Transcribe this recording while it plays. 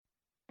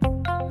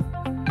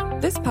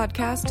This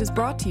podcast is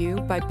brought to you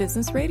by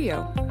Business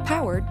Radio,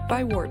 powered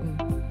by Wharton.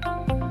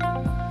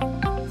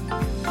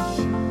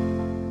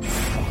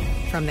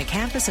 From the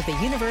campus of the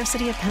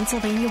University of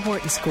Pennsylvania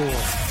Wharton School.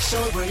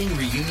 Celebrating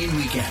Reunion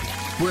Weekend,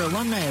 where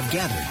alumni have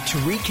gathered to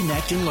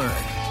reconnect and learn.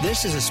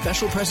 This is a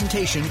special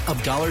presentation of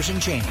Dollars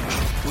and Change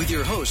with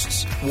your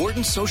hosts,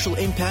 Wharton Social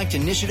Impact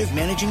Initiative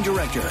Managing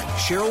Director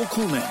Cheryl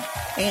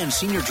Kuhlman and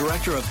Senior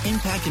Director of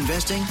Impact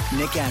Investing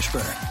Nick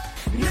Ashburn.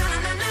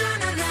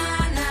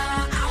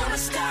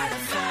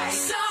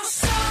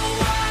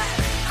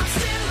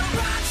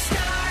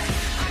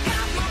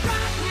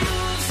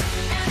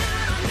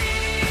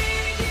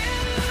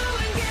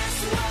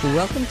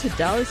 Welcome to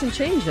Dollars and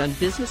Change on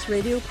Business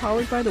Radio,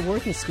 powered by the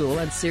Wharton School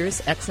on Sirius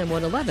XM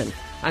 111.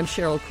 I'm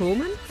Cheryl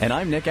Kuhlman. And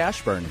I'm Nick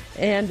Ashburn.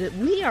 And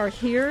we are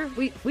here.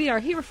 We are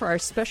here for our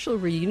special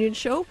reunion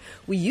show.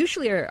 We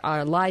usually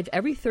are live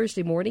every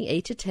Thursday morning,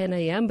 8 to 10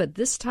 a.m., but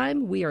this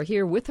time we are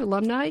here with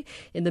alumni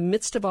in the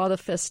midst of all the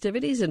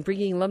festivities and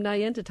bringing alumni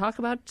in to talk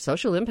about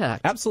social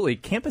impact. Absolutely.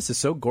 Campus is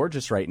so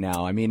gorgeous right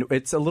now. I mean,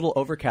 it's a little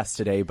overcast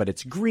today, but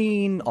it's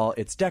green,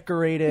 it's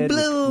decorated.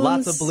 Blues.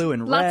 Lots of blue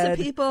and red. Lots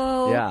of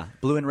people. Yeah.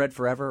 Blue and red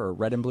forever, or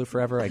red and blue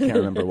forever. I can't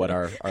remember what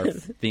our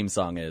theme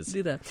song is.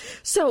 Do that.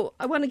 So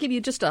I want to give you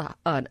just a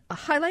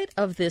highlight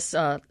of this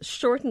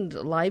shortened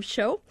live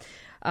show.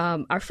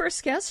 Our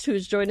first guest who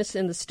has joined us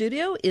in the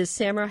studio is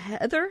Samara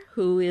Heather,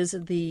 who is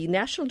the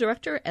National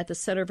Director at the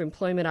Center of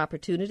Employment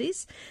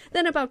Opportunities.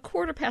 Then about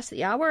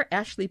 1:15,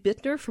 Ashley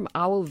Bittner from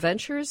Owl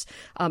Ventures.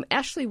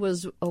 Ashley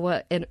was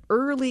an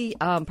early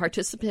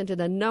participant in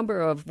a number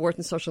of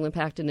Wharton Social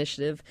Impact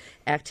Initiative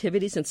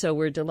activities, and so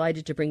we're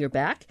delighted to bring her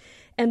back.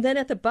 And then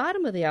at the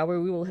bottom of the hour,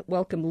 we will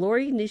welcome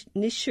Lori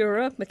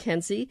Nishura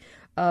McKenzie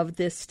of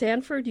the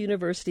Stanford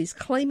University's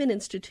Clayman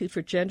Institute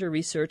for Gender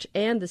Research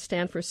and the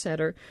Stanford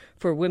Center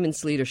for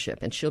Women's Leadership,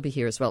 and she'll be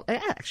here as well.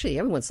 Actually,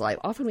 everyone's live.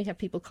 Often we have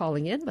people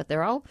calling in, but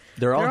they're all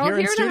here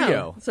in studio.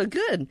 Now. So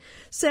good.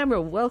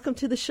 Samara, welcome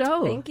to the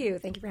show. Thank you.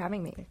 Thank you for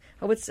having me.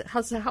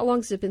 How long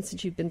has it been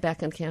since you've been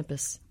back on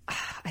campus?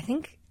 I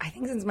think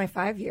since my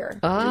 5-year.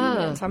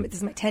 This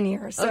is my 10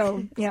 years. So,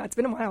 okay. Yeah, it's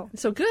been a while.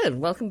 So good.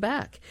 Welcome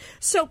back.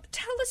 So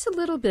tell us a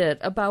little bit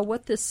about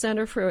what this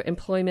Center for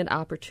Employment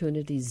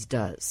Opportunities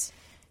does.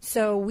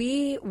 So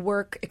we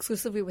work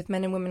exclusively with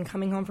men and women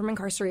coming home from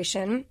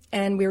incarceration,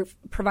 and we're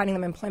providing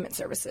them employment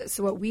services.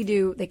 So what we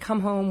do, they come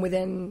home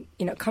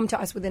come to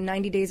us within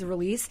 90 days of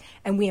release,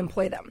 and we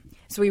employ them.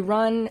 So we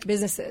run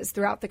businesses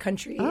throughout the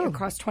country,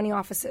 across 20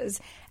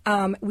 offices.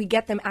 We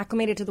get them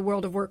acclimated to the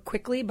world of work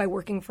quickly by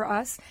working for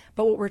us.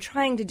 But what we're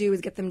trying to do is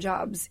get them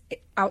jobs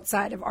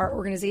outside of our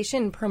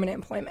organization, permanent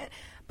employment.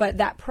 But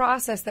that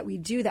process that we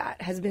do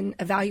that has been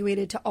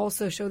evaluated to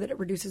also show that it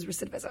reduces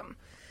recidivism.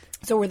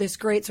 So we're this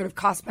great sort of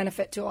cost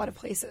benefit to a lot of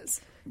places.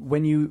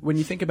 When you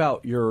think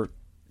about your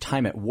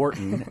time at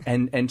Wharton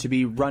and to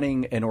be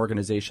running an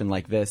organization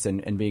like this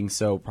and being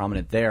so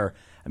prominent there,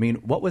 I mean,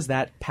 what was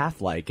that path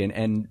like?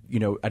 And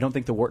I don't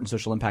think the Wharton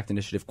Social Impact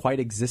Initiative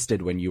quite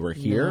existed when you were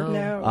here.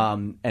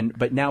 No.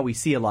 But now we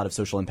see a lot of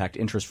social impact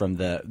interest from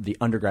the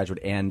undergraduate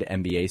and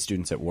MBA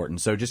students at Wharton.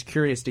 So just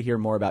curious to hear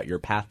more about your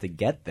path to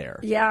get there.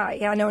 Yeah,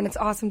 and it's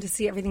awesome to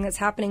see everything that's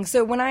happening.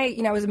 So when I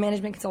was a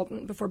management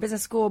consultant before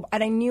business school,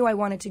 and I knew I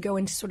wanted to go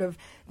into sort of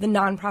the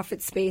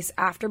nonprofit space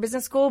after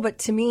business school. But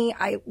to me,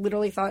 I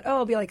literally thought,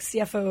 I'll be like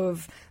CFO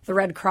of the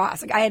Red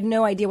Cross. Like I had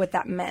no idea what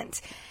that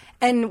meant.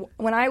 And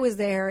when I was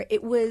there,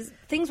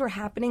 things were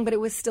happening, but it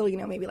was still,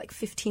 maybe like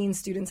 15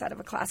 students out of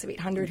a class of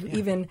 800 who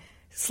even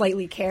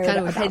slightly cared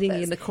about this. Kind of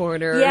hiding in the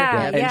corner.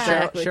 Yeah. And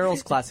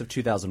Cheryl's class of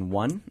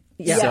 2001.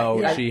 Yeah.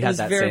 So she had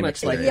that very same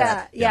much experience.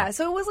 like Yeah.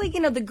 So it was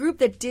like, the group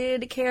that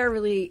did care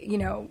really,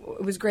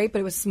 it was great, but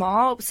it was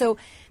small. So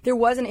there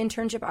was an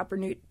internship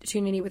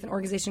opportunity with an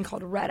organization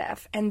called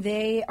REDF, and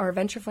they are a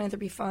venture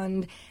philanthropy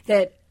fund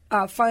that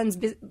funds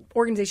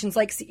organizations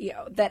like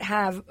CEO that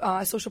have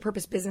social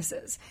purpose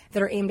businesses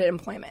that are aimed at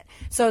employment.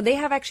 So they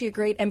have actually a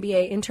great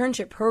MBA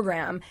internship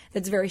program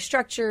that's very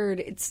structured.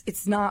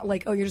 It's not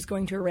like, you're just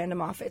going to a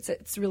random office.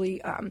 It's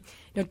really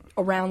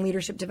around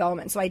leadership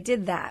development. So I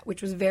did that,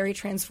 which was very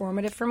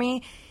transformative for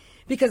me,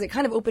 because it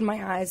kind of opened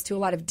my eyes to a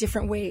lot of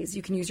different ways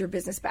you can use your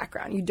business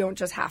background. You don't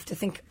just have to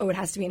think, it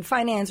has to be in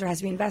finance or it has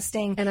to be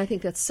investing. And I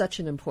think that's such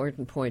an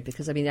important point,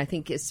 because, I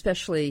think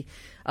especially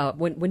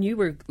when you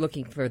were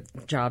looking for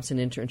jobs and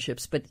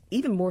internships, but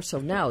even more so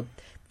now,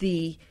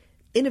 the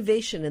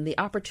innovation and the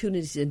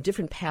opportunities and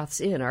different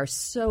paths in are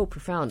so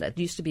profound. It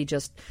used to be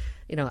just,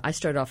 I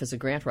started off as a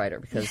grant writer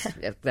because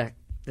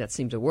that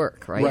seemed to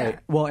work, right? Right.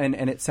 Well,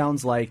 and it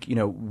sounds like,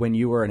 when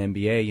you were an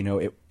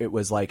MBA, it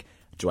was like,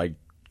 do I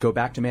go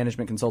back to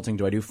management consulting?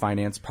 Do I do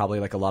finance? Probably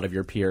like a lot of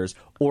your peers.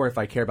 Or if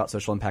I care about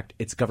social impact,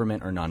 it's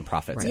government or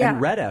nonprofits. Right. Yeah. And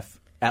REDF,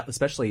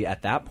 especially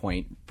at that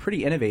point,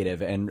 pretty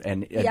innovative and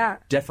a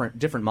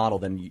different model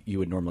than you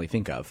would normally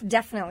think of.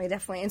 Definitely.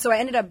 And so I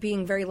ended up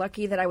being very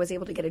lucky that I was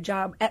able to get a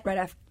job at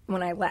REDF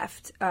when I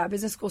left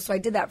business school. So I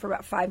did that for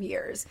about 5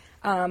 years,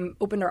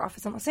 opened our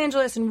office in Los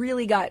Angeles, and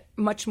really got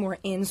much more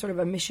in sort of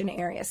a mission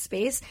area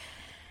space.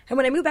 And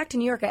when I moved back to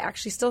New York, I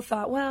actually still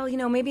thought, well,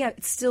 maybe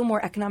it's still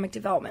more economic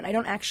development. I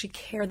don't actually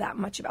care that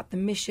much about the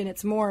mission.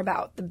 It's more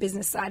about the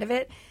business side of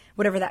it,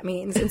 whatever that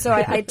means. And so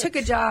I took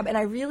a job, and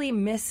I really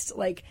missed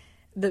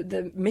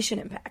the mission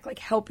impact,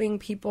 helping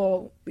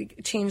people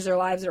change their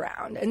lives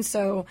around. And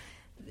so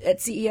at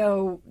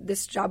CEO,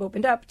 this job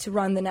opened up to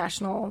run the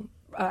national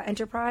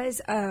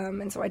enterprise.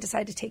 And so I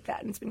decided to take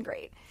that, and it's been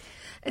great.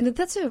 And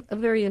that's a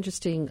very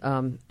interesting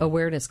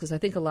awareness, because I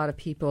think a lot of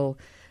people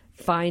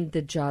find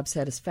the job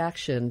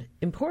satisfaction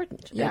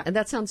important. Yeah. And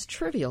that sounds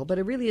trivial, but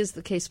it really is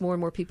the case. More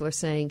and more people are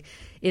saying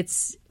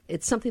it's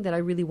something that I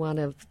really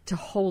want to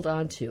hold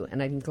on to,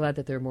 and I'm glad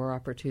that there are more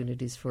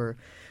opportunities for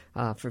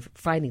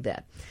finding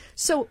that.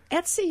 So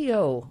at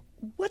CEO,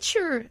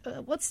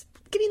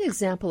 give me an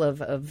example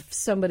of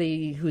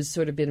somebody who's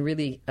sort of been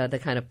really the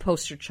kind of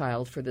poster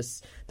child for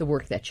the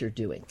work that you're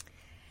doing.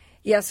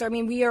 Yeah, so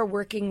we are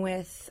working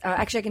with,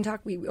 actually I can talk,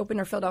 we opened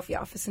our Philadelphia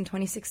office in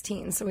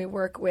 2016, so we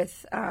work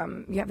with,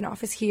 you have an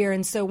office here,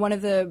 and so one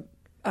of the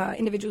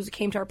individuals who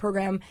came to our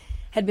program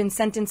had been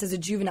sentenced as a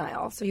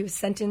juvenile, so he was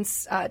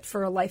sentenced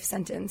for a life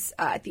sentence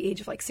at the age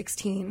of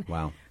 16.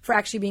 Wow. For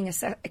actually being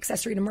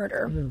accessory to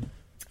murder.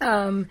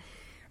 Mm.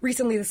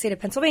 Recently, the state of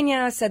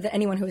Pennsylvania said that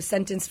anyone who is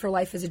sentenced for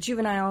life as a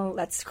juvenile,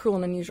 that's cruel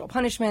and unusual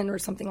punishment or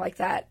something like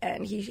that,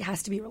 and he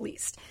has to be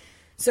released.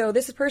 So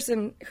this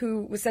person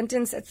who was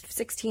sentenced at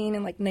 16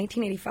 in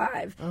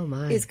 1985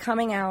 is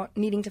coming out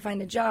needing to find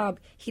a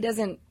job.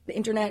 The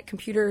internet,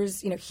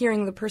 computers,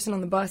 hearing the person on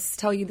the bus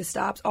tell you the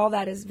stops, all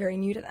that is very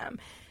new to them.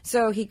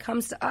 So he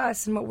comes to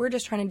us, and what we're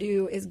just trying to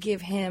do is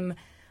give him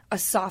a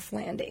soft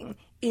landing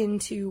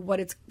into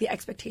what the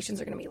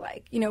expectations are going to be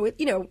like.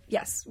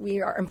 Yes,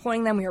 we are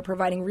employing them, we are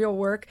providing real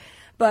work,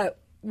 but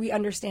we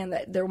understand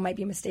that there might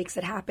be mistakes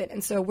that happen.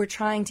 And so we're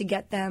trying to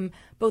get them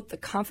both the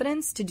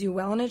confidence to do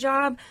well in a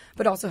job,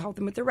 but also help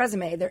them with their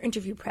resume, their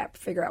interview prep,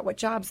 figure out what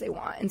jobs they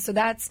want. And so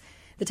that's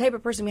the type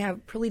of person we have.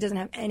 Really doesn't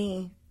have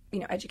any,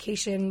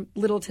 education,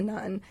 little to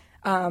none,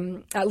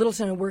 little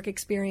to no work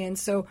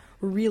experience. So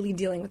we're really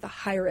dealing with a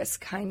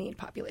high-risk, high-need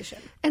population.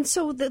 And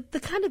so the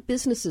kind of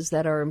businesses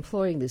that are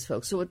employing these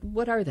folks, so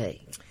what are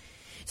they?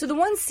 So the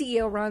ones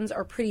CEO runs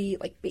are pretty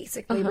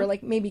basic labor,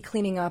 maybe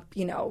cleaning up,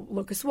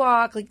 Locust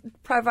Walk,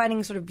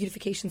 providing sort of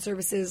beautification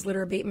services,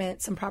 litter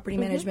abatement, some property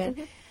management.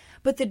 Mm-hmm.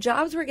 But the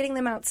jobs we're getting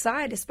them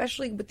outside,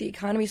 especially with the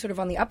economy sort of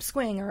on the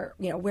upswing, are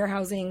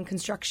warehousing,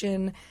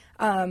 construction,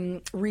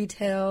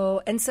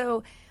 retail, and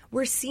so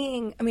we're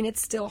seeing.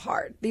 It's still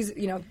hard. These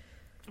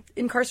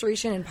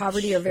incarceration and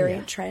poverty are very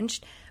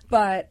entrenched.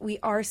 But we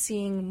are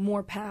seeing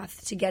more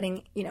path to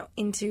getting,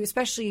 into,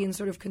 especially in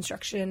sort of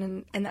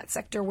construction and that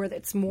sector where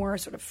it's more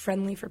sort of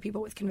friendly for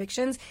people with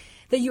convictions,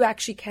 that you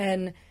actually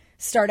can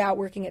start out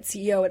working at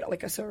CEO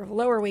at a sort of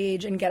lower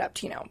wage and get up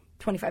to,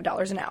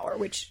 $25 an hour,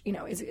 which,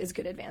 is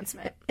good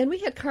advancement. And we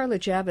had Carla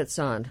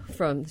Javits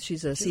on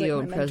she's a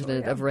CEO and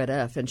president of Red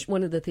F. And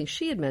one of the things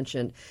she had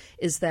mentioned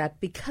is that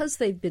because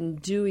they've been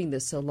doing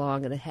this so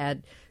long and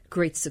had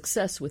great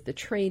success with the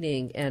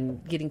training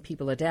and getting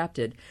people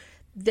adapted,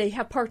 they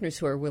have partners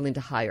who are willing to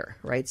hire,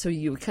 right? So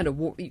you kind of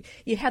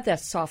you have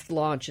that soft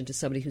launch into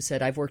somebody who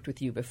said, I've worked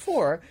with you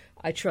before.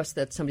 I trust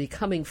that somebody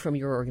coming from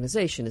your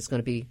organization is going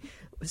to be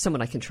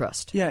someone I can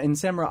trust. Yeah, and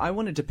Samara, I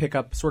wanted to pick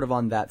up sort of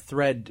on that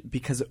thread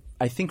because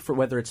I think for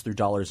whether it's through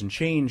Dollars and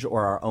Change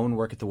or our own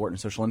work at the Wharton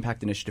Social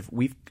Impact Initiative,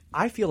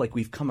 I feel like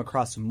we've come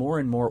across more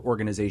and more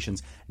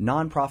organizations,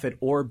 nonprofit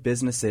or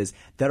businesses,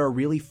 that are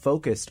really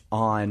focused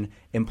on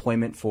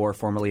employment for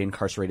formerly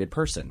incarcerated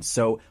persons.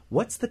 So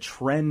what's the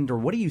trend, or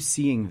what are you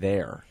seeing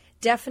there?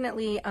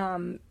 Definitely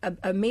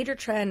a major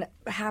trend,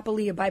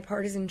 happily a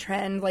bipartisan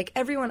trend.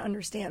 Everyone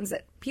understands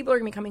that people are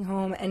going to be coming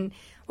home, and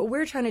what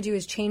we're trying to do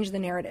is change the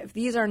narrative.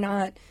 These are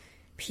not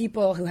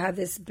people who have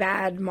this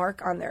bad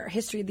mark on their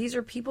history. These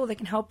are people that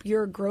can help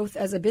your growth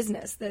as a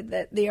business,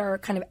 that they are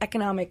kind of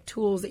economic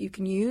tools that you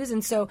can use.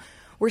 And so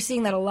we're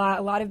seeing that a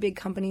lot of big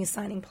companies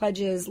signing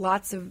pledges,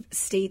 lots of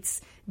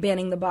states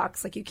banning the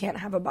box, you can't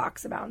have a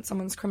box about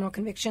someone's criminal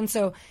conviction.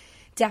 So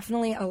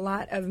definitely a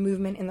lot of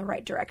movement in the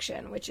right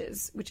direction, which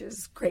is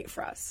great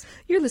for us.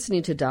 You're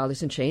listening to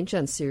Dollars and Change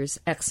on Sirius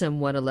XM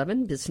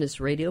 111,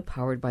 Business Radio,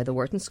 powered by the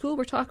Wharton School.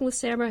 We're talking with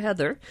Samara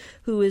Heather,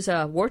 who is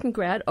a Wharton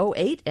grad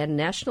 08 and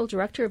National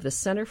Director of the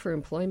Center for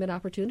Employment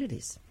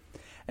Opportunities.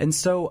 And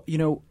so,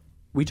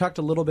 we talked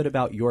a little bit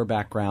about your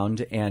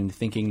background and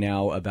thinking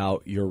now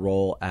about your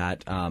role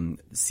at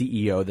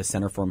CEO, the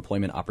Center for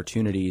Employment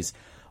Opportunities.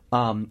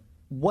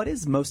 What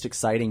is most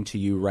exciting to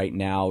you right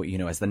now,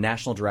 as the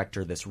national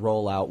director, this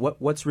rollout?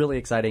 What's really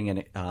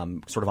exciting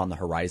and sort of on the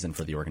horizon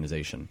for the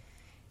organization?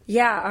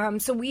 Yeah,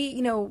 so we,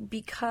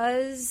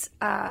 because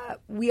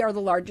we are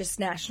the largest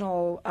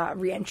national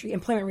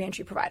employment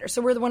reentry provider.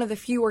 So we're one of the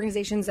few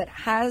organizations that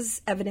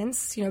has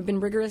evidence,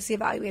 been rigorously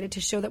evaluated to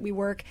show that we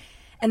work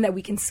and that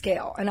we can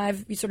scale. And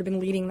I've sort of been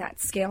leading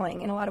that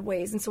scaling in a lot of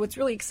ways. And so what's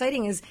really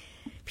exciting is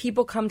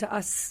people come to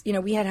us,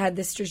 we had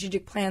this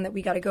strategic plan that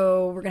we got to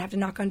go, we're going to have to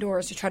knock on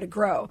doors to try to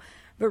grow.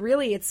 But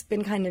really, it's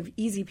been kind of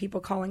easy people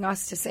calling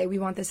us to say, we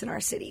want this in our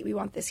city, we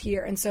want this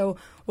here. And so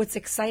what's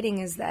exciting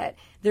is that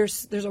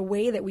there's a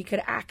way that we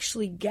could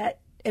actually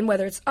get, and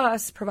whether it's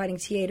us providing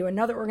TA to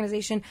another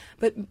organization,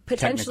 but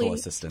potentially technical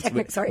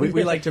assistance.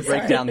 We like to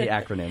break down the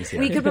acronyms here.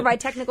 We could provide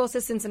technical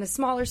assistance in a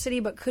smaller city,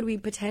 but could we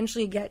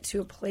potentially get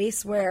to a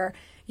place where,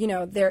 you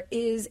know, there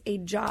is a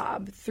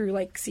job through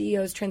like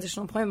CEO's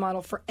transitional employment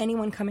model for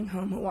anyone coming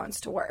home who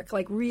wants to work,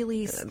 like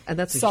really and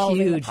that's a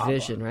solving huge the problem.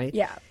 vision, right?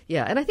 Yeah.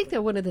 Yeah, and I think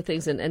that one of the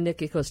things, and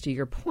Nick, it goes to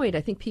your point,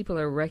 I think people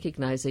are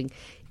recognizing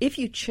if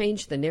you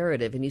change the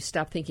narrative and you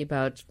stop thinking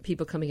about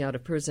people coming out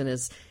of prison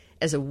as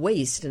a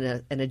waste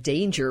and a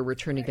danger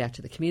returning back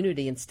to the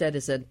community, instead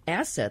as an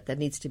asset that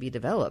needs to be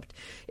developed.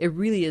 It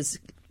really is.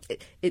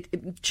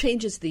 It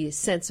changes the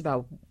sense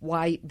about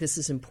why this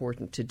is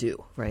important to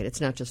do, right? It's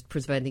not just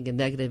preventing a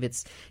negative,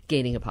 it's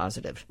gaining a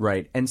positive.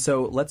 Right. And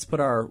so let's put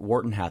our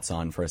Wharton hats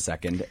on for a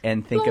second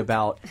and think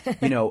about,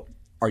 you know,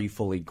 are you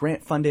fully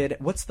grant funded?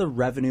 What's the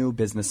revenue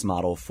business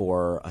model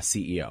for a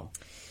CEO?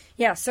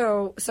 Yeah,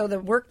 so the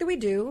work that we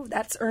do,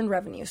 that's earned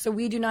revenue. So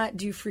we do not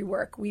do free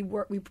work. We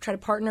try to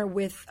partner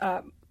with,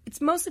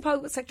 it's mostly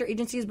public sector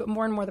agencies, but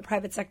more and more the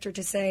private sector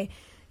to say,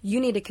 you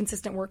need a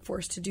consistent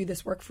workforce to do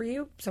this work for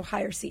you, so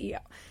hire CEO.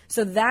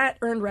 So that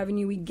earned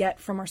revenue we get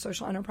from our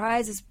social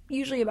enterprise is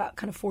usually about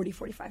kind of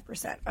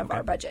 40-45% of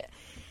our budget.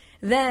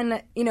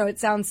 Then, you know, it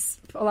sounds,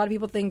 a lot of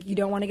people think you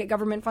don't want to get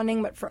government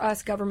funding, but for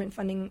us, government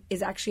funding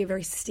is actually a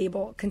very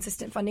stable,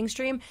 consistent funding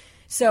stream.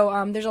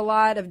 So there's a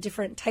lot of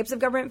different types of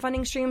government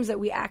funding streams that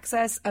we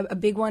access. A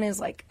big one is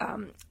like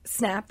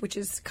SNAP, which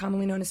is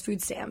commonly known as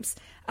food stamps,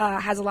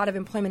 has a lot of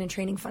employment and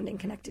training funding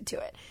connected to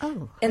it.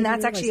 Oh, and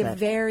that's actually a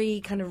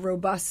very kind of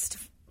robust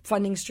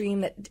funding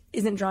stream that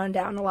isn't drawn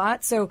down a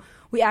lot. So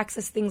we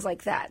access things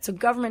like that. So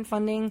government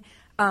funding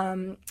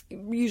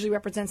usually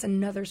represents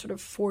another sort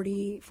of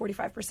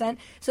 40-45%.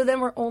 So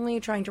then we're only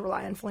trying to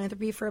rely on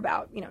philanthropy for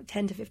about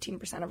 10 to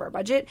 15% of our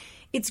budget.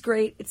 It's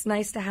great. It's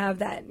nice to have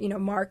that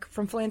mark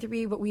from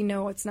philanthropy, but we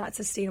know it's not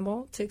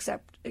sustainable to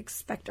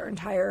expect our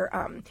entire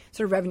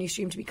sort of revenue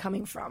stream to be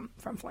coming from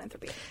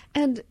philanthropy.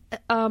 And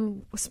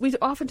we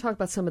often talk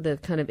about some of the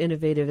kind of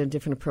innovative and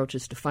different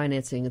approaches to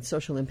financing, and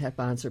social impact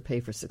bonds or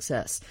pay for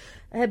success.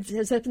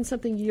 Has that been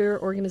something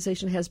your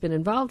organization has been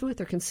involved with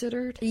or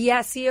considered? Yeah,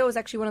 CEO is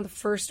actually one of the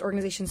first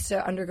organizations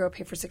to undergo a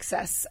Pay for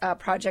Success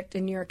project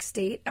in New York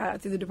State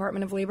through the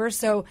Department of Labor.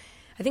 So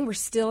I think we're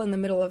still in the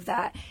middle of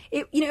that.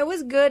 It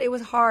was good. It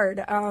was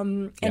hard,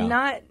 and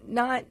not.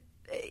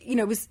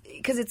 It was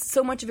because it's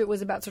so much of it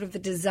was about sort of the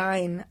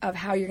design of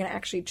how you're going to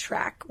actually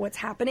track what's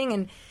happening,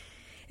 and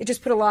it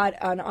just put a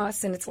lot on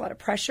us, and it's a lot of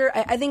pressure.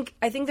 I think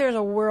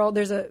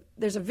there's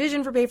a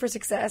vision for Pay for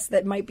Success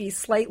that might be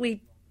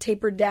slightly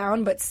tapered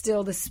down, but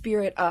still the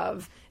spirit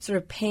of sort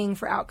of paying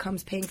for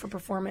outcomes, paying for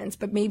performance,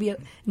 but maybe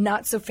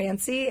not so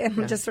fancy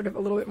and just sort of a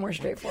little bit more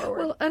straightforward.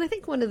 Well, and I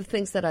think one of the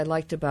things that I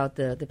liked about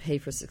the Pay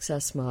for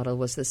Success model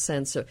was the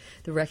sense of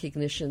the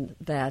recognition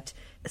that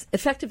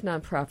effective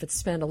nonprofits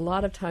spend a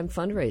lot of time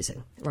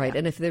fundraising, right? Yeah.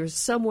 And if there's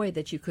some way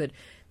that you could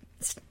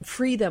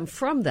free them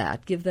from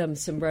that, give them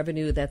some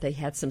revenue that they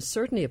had some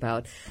certainty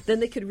about, then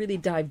they could really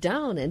dive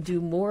down and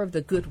do more of the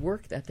good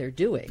work that they're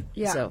doing.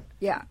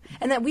 Yeah,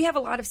 and that we have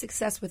a lot of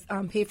success with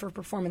pay for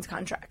performance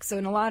contracts. So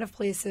in a lot of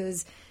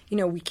places,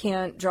 we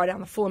can't draw down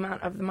the full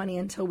amount of the money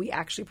until we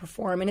actually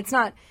perform. And it's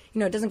not,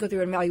 it doesn't go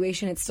through an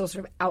evaluation. It still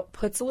sort of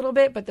outputs a little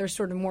bit, but they're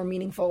sort of more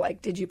meaningful,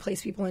 like did you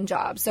place people in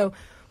jobs? So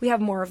we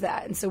have more of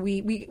that. And so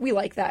we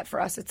like that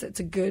for us. It's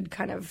a good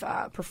kind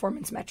of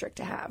performance metric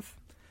to have.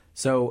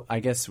 So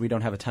I guess we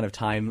don't have a ton of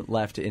time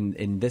left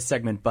in this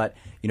segment, but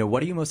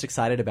what are you most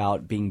excited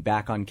about being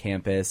back on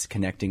campus,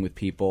 connecting with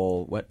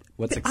people?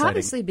 What's exciting?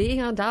 Honestly,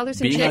 being on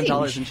Dollars and Change. Being on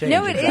Dollars and Change.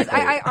 No, it exactly.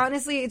 is. I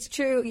honestly, it's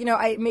true.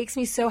 It makes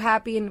me so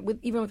happy, and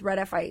even with Red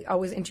F, I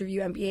always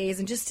interview MBAs,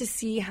 and just to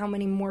see how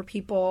many more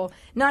people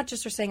not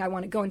just are saying I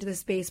want to go into this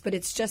space, but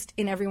it's just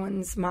in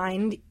everyone's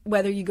mind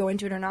whether you go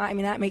into it or not. I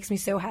mean, that makes me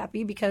so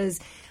happy because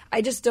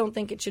I just don't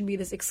think it should be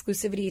this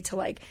exclusivity to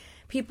like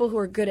people who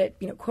are good at,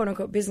 quote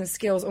unquote business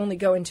skills only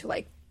go into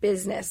like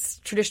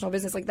business, traditional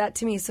business. Like that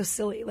to me is so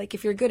silly. Like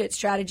if you're good at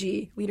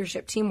strategy,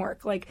 leadership,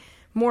 teamwork, like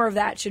more of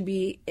that should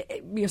be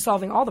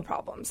solving all the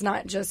problems,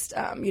 not just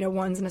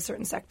ones in a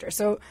certain sector.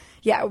 So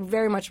yeah, it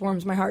very much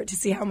warms my heart to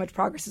see how much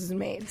progress has been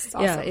made. It's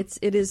awesome. Yeah,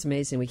 it is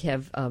amazing. We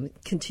have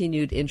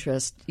continued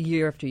interest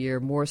year after year.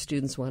 More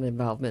students want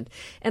involvement,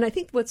 and I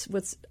think what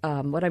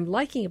I'm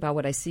liking about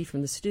what I see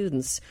from the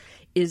students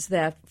is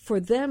that for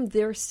them,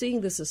 they're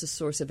seeing this as a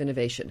source of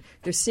innovation.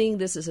 They're seeing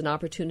this as an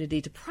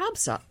opportunity to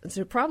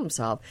problem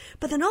solve,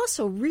 but then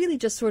also really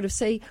just sort of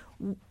say,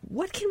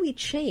 what can we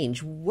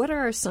change? What are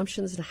our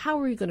assumptions, and how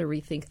are we going to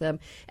rethink them?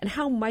 And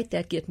how might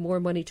that get more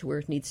money to where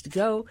it needs to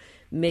go,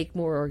 make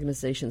more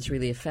organizations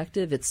really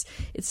effective? It's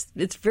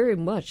very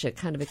much a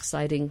kind of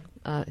exciting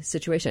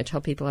situation. I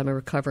tell people I'm a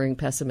recovering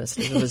pessimist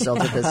as a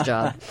result of this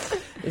job.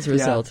 As a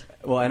result.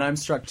 Yeah. Well, and I'm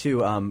struck too,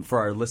 for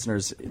our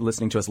listeners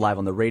listening to us live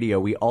on the radio,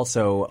 we also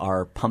also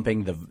are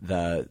pumping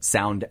the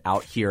sound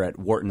out here at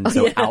Wharton,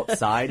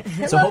 outside.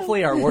 So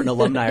hopefully our Wharton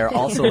alumni are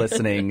also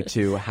listening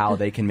to how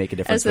they can make a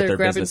difference As with they're their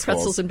grabbing business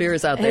pretzels goals. and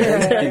beers out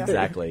there.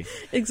 Exactly.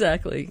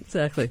 Exactly.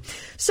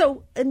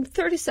 So, in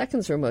 30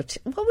 seconds or more,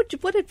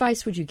 what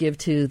advice would you give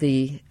to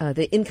the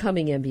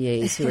incoming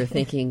MBAs who are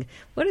thinking,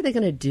 what are they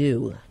going to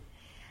do?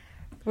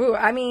 Ooh,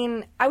 I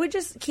mean, I would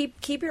just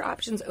keep your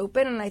options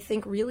open, and I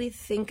think really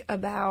think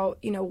about,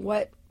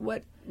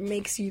 what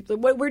makes you,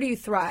 where do you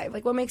thrive?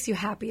 Like, what makes you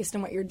happiest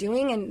in what you're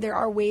doing? And there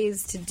are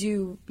ways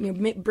to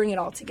bring it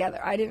all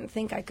together. I didn't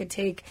think I could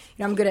take,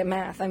 I'm good at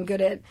math, I'm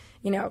good at,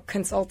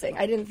 consulting.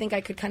 I didn't think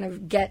I could kind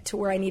of get to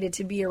where I needed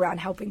to be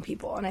around helping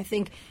people. And I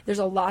think there's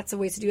lots of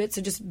ways to do it.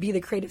 So just be the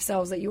creative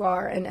selves that you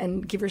are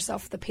and give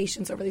yourself the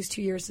patience over these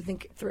 2 years to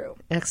think it through.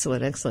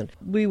 Excellent.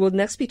 We will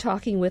next be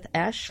talking with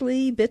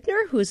Ashley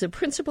Bittner, who is a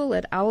principal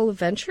at Owl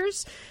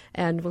Ventures,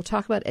 and we'll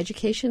talk about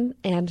education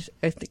and,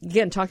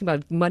 again, talking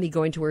about money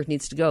going to where it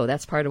needs to go.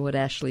 That's part of what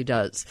Ashley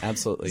does.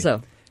 Absolutely.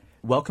 So,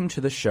 welcome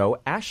to the show,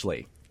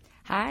 Ashley.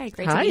 Hi,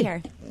 great to be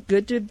here.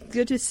 Good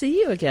to see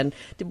you again.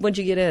 When'd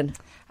you get in?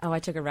 Oh, I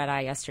took a red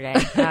eye yesterday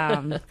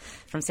from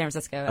San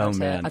Francisco out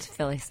to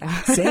Philly. So.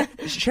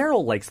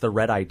 Cheryl likes the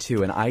red eye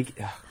too, and I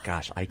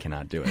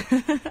cannot do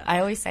it. I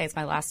always say it's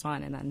my last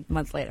one, and then a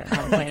month later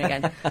I'll play it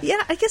again.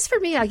 Yeah, I guess for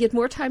me, I get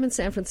more time in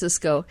San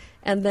Francisco,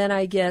 and then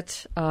I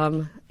get,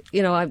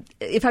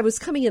 if I was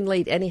coming in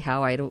late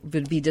anyhow, I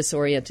would be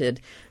disoriented.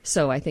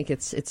 So I think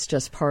it's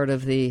just part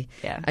of the.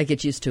 Yeah. I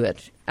get used to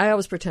it. I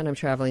always pretend I'm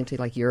traveling to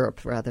like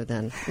Europe rather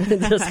than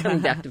just coming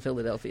back to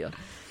Philadelphia.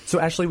 So,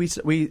 Ashley,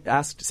 we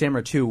asked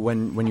Samra, too,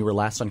 when you were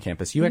last on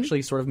campus. You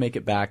actually sort of make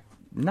it back,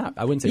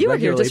 I wouldn't say you regularly, were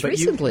here just but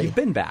recently. You've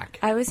been back.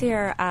 I was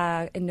here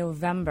in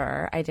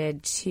November. I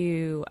did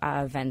 2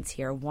 events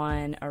here.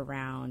 One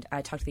around,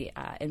 I talked to the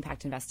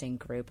impact investing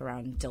group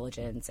around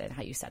diligence and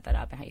how you set that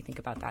up and how you think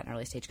about that in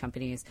early stage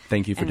companies.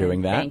 Thank you for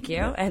doing that. Thank you.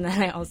 And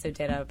then I also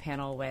did a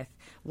panel with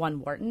One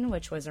Wharton,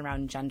 which was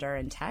around gender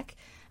and tech.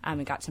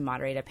 We got to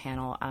moderate a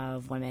panel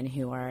of women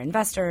who are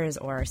investors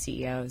or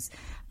CEOs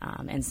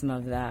and some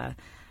of the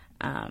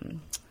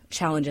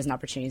challenges and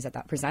opportunities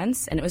that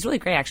presents. And it was really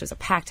great, actually. It was a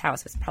packed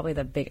house. It was probably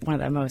one of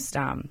the most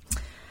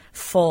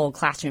full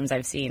classrooms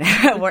I've seen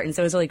at Wharton.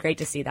 So it was really great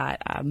to see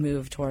that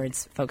move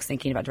towards folks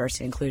thinking about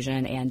diversity and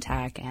inclusion and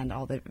tech and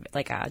all the,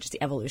 just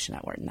the evolution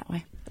at Wharton that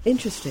way.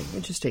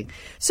 Interesting.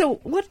 So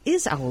what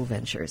is Owl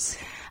Ventures?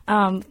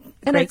 And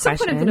at some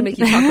point I'm going to make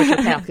you talk about your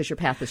path because your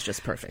path is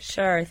just perfect.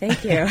 Sure,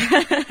 thank you.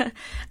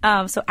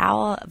 So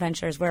Owl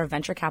Ventures, we're a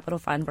venture capital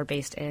fund. We're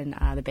based in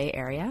the Bay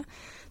Area.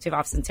 So we have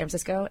offices in San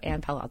Francisco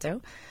and Palo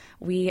Alto.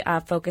 We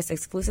focus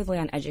exclusively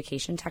on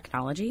education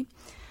technology.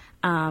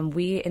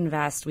 We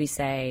invest, we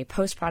say,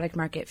 post-product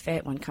market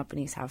fit when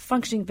companies have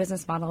functioning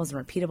business models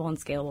and repeatable and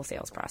scalable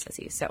sales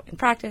processes. So in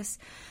practice,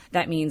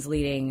 that means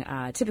leading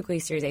typically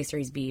Series A,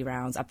 Series B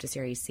rounds up to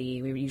Series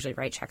C. We usually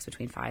write checks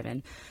between $5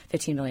 and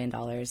 $15 million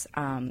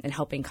and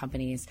helping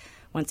companies,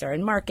 once they're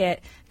in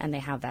market and they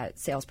have that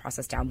sales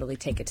process down, really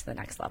take it to the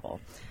next level.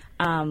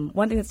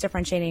 One thing that's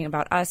differentiating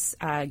about us,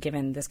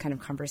 given this kind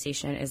of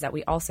conversation, is that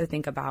we also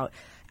think about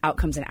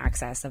outcomes and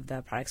access of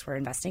the products we're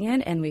investing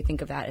in, and we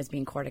think of that as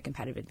being core to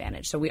competitive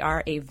advantage. So we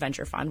are a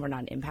venture fund. We're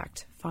not an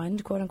impact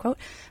fund, quote unquote,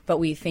 but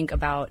we think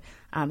about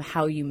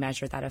how you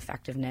measure that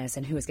effectiveness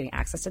and who is getting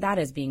access to that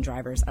as being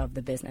drivers of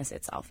the business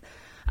itself.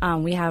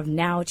 We have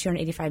now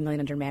 $285 million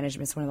under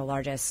management. It's one of the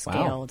largest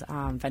scaled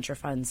venture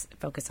funds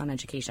focused on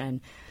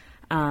education.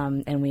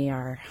 And we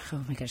are,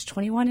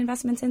 21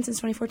 investments in since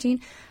 2014,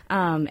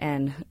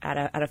 and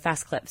at a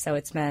fast clip. So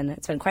it's been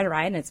quite a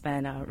ride, and it's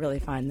been a really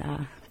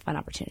fun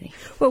opportunity.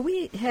 Well,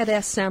 we had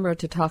asked Samra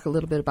to talk a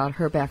little bit about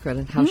her background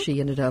and how she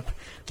ended up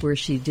where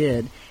she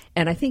did,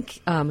 and I think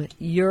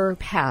your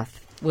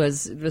path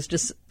was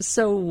just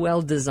so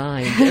well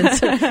designed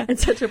and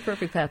such a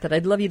perfect path that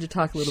I'd love you to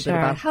talk a little bit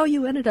about how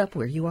you ended up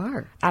where you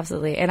are.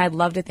 Absolutely, and I'd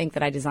love to think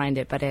that I designed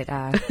it, but it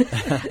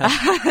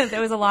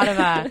there was a lot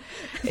of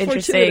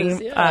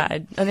interesting,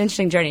 an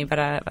interesting journey, but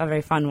a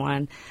very fun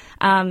one.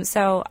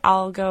 So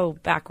I'll go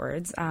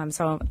backwards.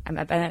 So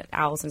I've been at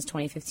Owl since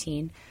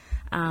 2015.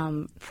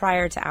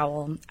 Prior to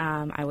Owl,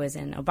 I was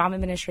in Obama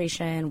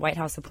administration, White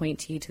House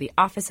appointee to the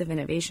Office of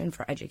Innovation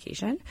for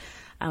Education,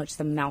 which is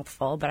a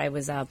mouthful, but I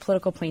was a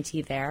political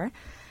appointee there,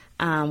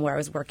 where I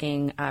was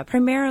working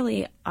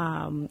primarily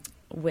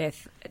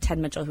with Ted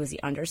Mitchell, who was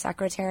the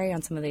undersecretary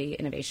on some of the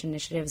innovation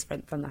initiatives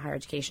from the Higher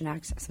Education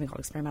Act, something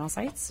called experimental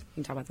sites. We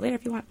can talk about that later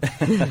if you want.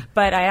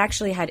 But I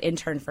actually had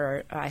interned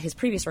for his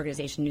previous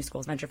organization, New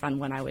Schools Venture Fund,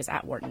 when I was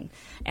at Wharton.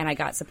 And I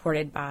got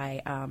supported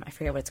by, I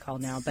forget what it's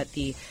called now, but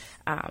the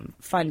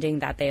funding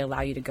that they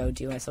allow you to go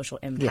do a social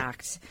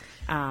impact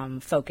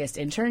focused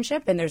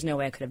internship. And there's no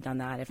way I could have done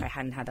that if I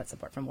hadn't had that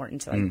support from Wharton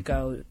to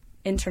go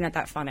intern at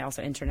that fund. I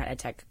also interned at a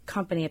tech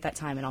company at that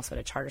time and also at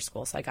a charter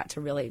school. So I got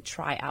to really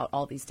try out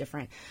all these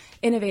different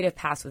innovative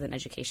paths within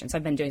education. So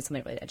I've been doing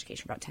something related to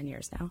education for about 10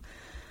 years now.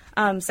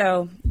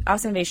 So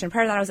Office of Innovation.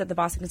 Prior to that, I was at the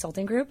Boston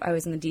Consulting Group. I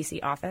was in the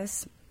DC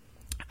office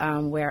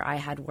where I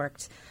had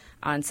worked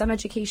on some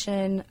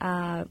education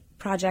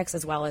projects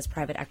as well as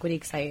private equity,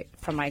 because I,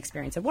 from my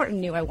experience at Wharton,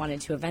 knew I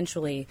wanted to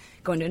eventually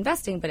go into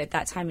investing. But at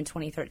that time in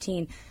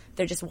 2013,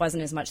 there just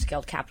wasn't as much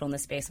scaled capital in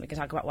this space, and we can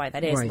talk about why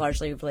that is,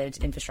 largely related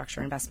to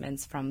infrastructure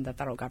investments from the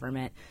federal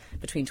government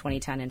between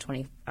 2010 and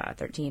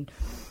 2013.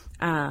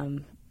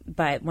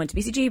 But went to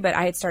BCG, but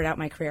I had started out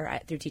my career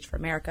through Teach for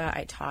America.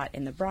 I taught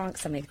in the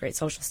Bronx, 7th grade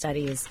social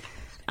studies,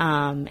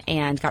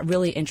 and got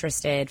really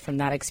interested from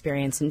that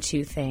experience in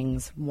two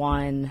things.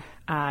 One,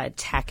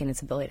 tech and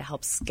its ability to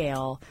help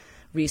scale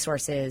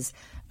resources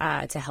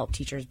to help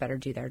teachers better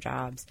do their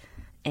jobs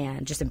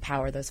and just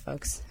empower those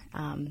folks,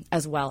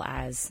 as well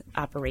as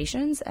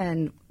operations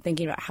and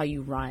thinking about how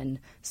you run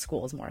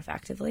schools more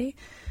effectively.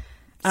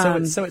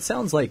 So it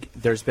sounds like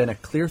there's been a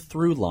clear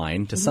through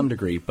line to some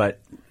degree, but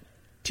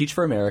Teach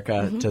for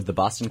America to the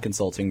Boston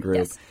Consulting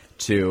Group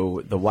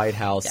to the White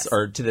House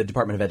or to the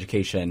Department of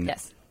Education.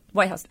 Yes.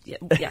 White House.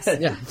 Yes.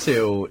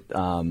 To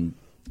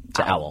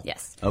OWL.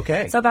 Yes.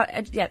 Okay. So about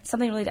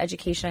something related to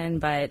education,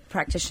 but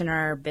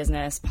practitioner,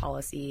 business,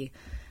 policy.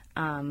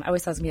 I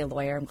always thought I was going to be a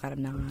lawyer. I'm glad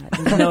I'm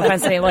not. No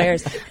offense to any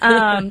lawyers.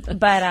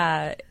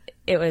 But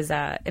it was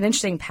an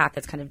interesting path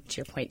that's kind of, to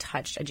your point,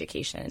 touched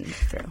education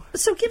through.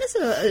 So give us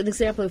an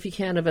example, if you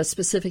can, of a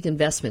specific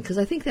investment, because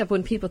I think that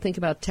when people think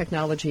about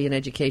technology and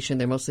education,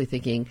 they're mostly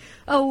thinking,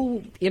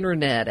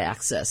 internet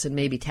access and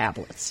maybe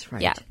tablets,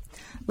 right? Yeah.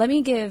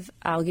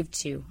 I'll give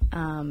two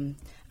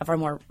of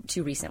our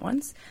two recent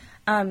ones.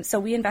 So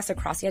we invest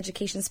across the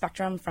education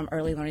spectrum from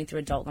early learning through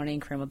adult learning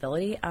and career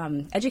mobility.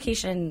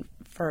 Education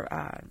for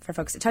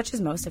folks, it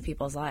touches most of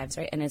people's lives,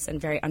 right? And it's a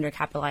very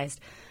undercapitalized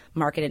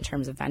market in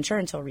terms of venture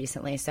until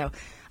recently. So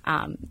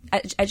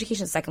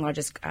education is the second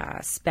largest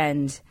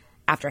spend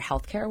after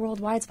healthcare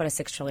worldwide. It's about a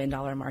 $6 trillion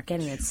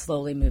market, and it's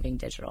slowly moving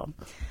digital.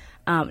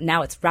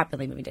 Now it's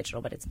rapidly moving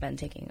digital, but it's been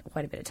taking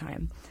quite a bit of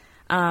time.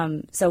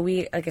 So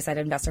we, like I said,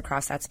 invest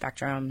across that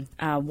spectrum.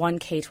 One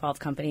K-12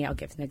 company, I'll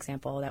give an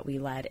example that we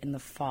led in the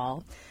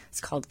fall. It's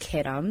called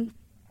Kiddom.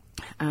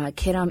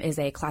 Kiddom is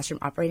a classroom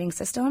operating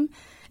system.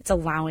 It's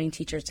allowing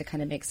teachers to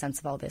kind of make sense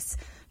of all this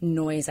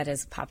noise that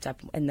has popped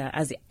up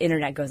as the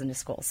internet goes into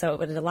school. So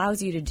what it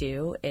allows you to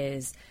do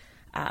is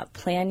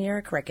plan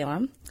your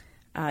curriculum,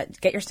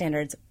 get your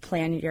standards,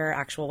 plan your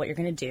what you're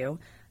going to do,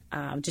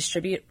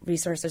 distribute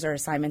resources or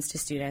assignments to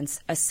students,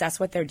 assess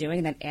what they're doing,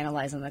 and then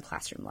analyze on the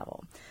classroom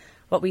level.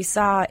 What we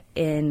saw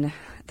in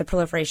the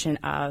proliferation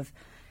of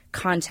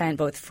content,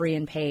 both free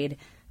and paid,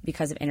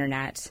 because of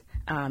internet,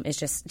 is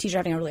just teachers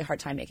having a really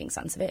hard time making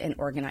sense of it and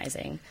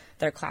organizing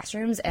their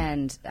classrooms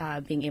and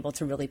being able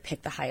to really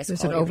pick the highest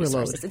quality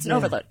resources. It's an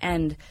overload,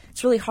 and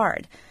it's really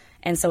hard.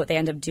 And so what they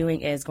end up doing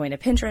is going to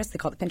Pinterest. They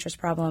call it the Pinterest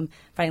problem,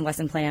 finding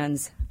lesson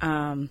plans,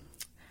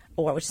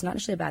 which is not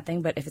necessarily a bad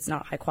thing, but if it's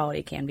not high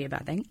quality, it can be a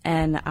bad thing.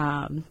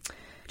 And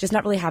just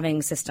not really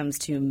having systems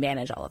to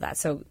manage all of that.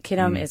 So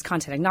Kiddom is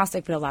content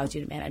agnostic, but allows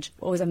you to manage.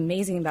 What was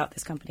amazing about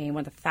this company, and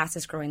one of the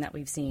fastest growing that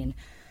we've seen,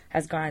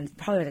 has gone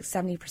probably like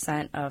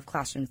 70% of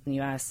classrooms in the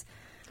U.S.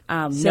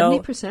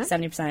 70%?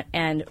 70%,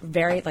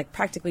 and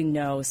practically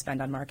no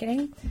spend on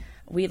marketing.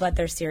 We led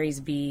their Series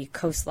B.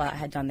 Khosla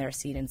had done their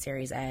seed in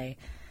Series A.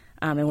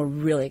 And we're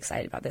really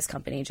excited about this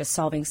company, just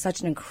solving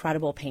such an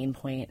incredible pain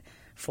point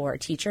for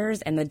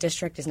teachers, and the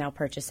district is now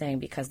purchasing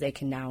because they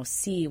can now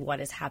see what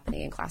is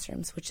happening in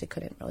classrooms, which they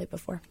couldn't really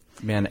before.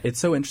 Man, it's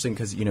so interesting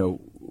because,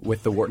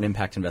 with the Wharton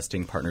Impact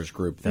Investing Partners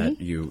Group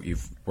that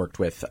you've worked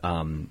with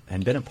and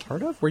been a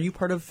part of, were you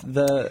part of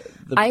the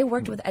I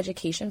worked with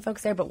education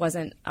folks there, but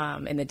wasn't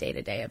in the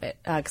day-to-day of it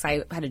because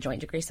I had a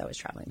joint degree, so I was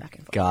traveling back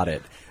and forth. Got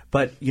it.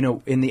 But,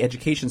 in the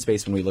education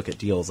space, when we look at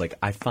deals,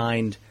 I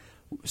find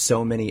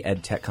so many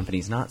ed tech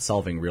companies not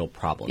solving real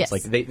problems.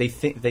 Yes.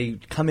 They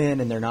come in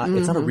and they're not.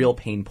 It's not a real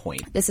pain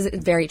point. This is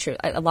very true.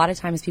 A lot of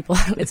times people,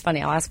 it's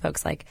funny. I'll ask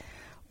folks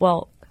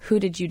well, who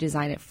did you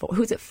design it for?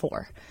 Who's it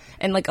for?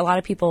 And a lot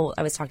of people,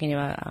 I was talking to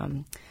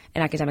an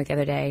academic the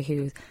other day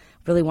who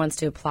really wants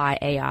to apply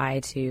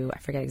AI to, I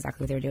forget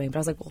exactly what they were doing, but I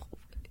was like, well,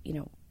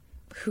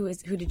 who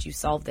did you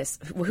solve this?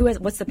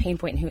 What's the pain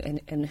point,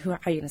 and how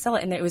are you going to sell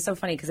it? And it was so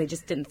funny because I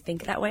just didn't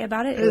think that way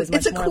about it. It was much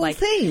it's a more cool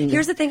thing.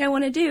 Here's the thing I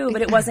want to do,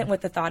 but it wasn't with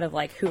the thought of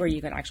who are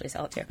you going to actually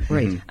sell it to,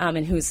 right?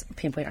 And whose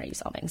pain point are you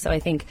solving? So I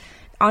think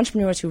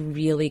entrepreneurs who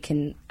really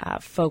can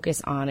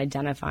focus on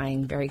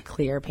identifying very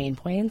clear pain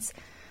points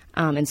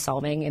and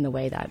solving in the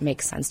way that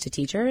makes sense to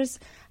teachers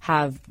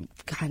have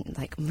gotten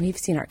we've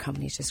seen our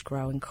companies just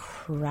grow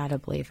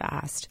incredibly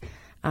fast.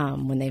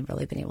 When they've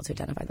really been able to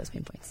identify those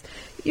pain points.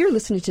 You're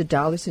listening to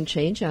Dollars and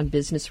Change on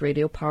Business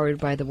Radio, powered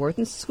by the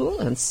Wharton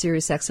School on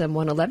Sirius XM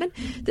 111.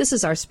 This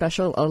is our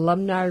special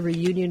alumni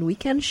reunion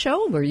weekend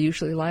show. We're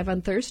usually live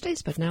on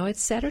Thursdays, but now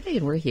it's Saturday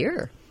and we're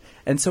here.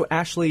 And so,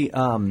 Ashley,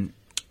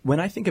 when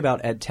I think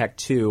about ed tech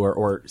too,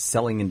 or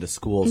selling into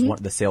schools,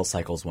 the sales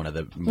cycle is one of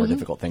the more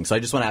difficult things. So I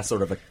just want to ask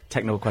sort of a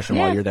technical question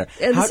while you're there.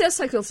 And the sales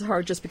cycle is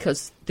hard just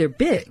because they're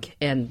big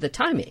and the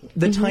timing.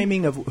 The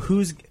timing of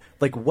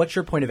like, what's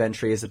your point of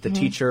entry? Is it the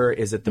teacher?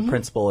 Is it the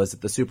principal? Is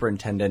it the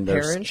superintendent?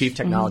 There's Parents. chief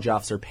technology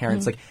officer,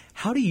 parents. Like,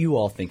 how do you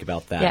all think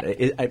about that?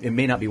 Yeah. It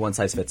may not be one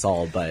size fits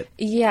all, but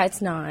Yeah,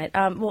 it's not.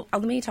 Well,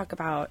 let me talk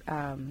about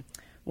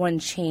one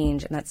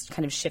change, and that's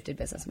kind of shifted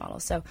business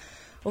models. So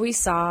what we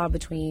saw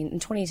in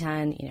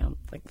 2010,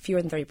 like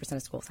fewer than 30%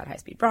 of schools had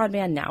high-speed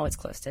broadband. Now it's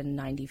close to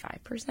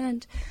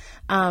 95%.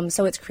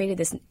 So it's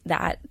created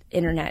that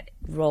internet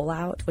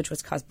rollout, which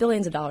was cost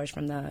billions of dollars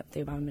from the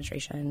Obama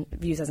administration,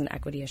 views as an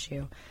equity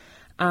issue,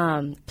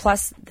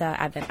 plus the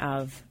advent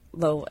of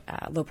low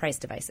price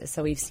devices.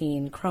 So we've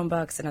seen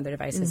Chromebooks and other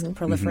devices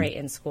proliferate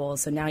in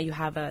schools. So now you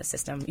have a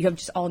system, you have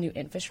just all new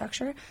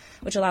infrastructure,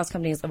 which allows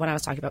companies, when I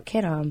was talking about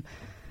Kidom,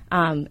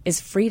 is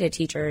free to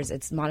teachers.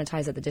 It's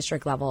monetized at the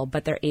district level,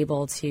 but they're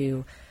able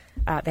to,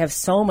 they have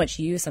so much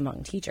use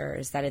among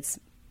teachers that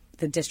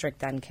the district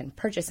then can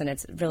purchase, and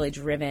it's really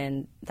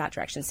driven that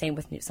direction. Same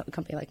with a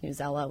company like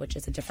Newsela, which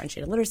is a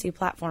differentiated literacy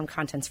platform.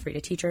 Content's free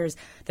to teachers.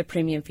 The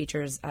premium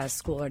features a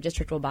school or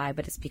district will buy,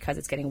 but it's because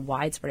it's getting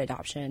widespread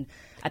adoption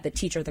at the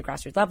teacher, the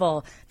grassroots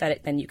level,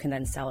 that then you can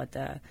then sell at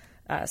the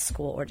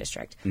school or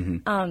district.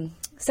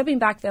 Stepping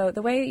back, though,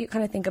 the way you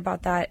kind of think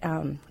about that,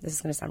 this is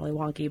going to sound really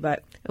wonky,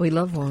 but We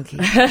love wonky.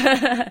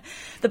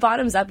 the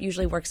bottoms up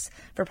usually works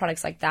for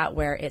products like that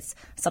where it's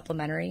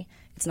supplementary.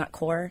 It's not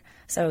core.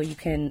 So you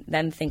can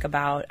then think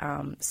about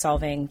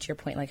solving, to your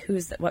point, like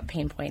what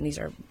pain point, and these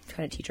are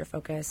kind of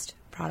teacher-focused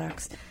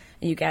products.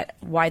 And you get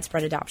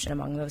widespread adoption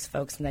among those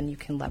folks, and then you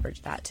can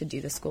leverage that to do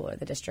the school or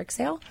the district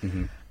sale.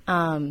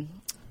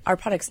 Our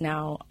products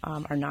now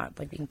are not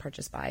like being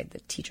purchased by the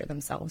teacher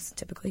themselves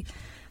typically.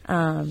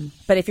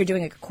 But if you're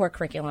doing a core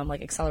curriculum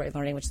like Accelerate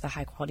Learning, which is a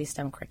high-quality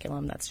STEM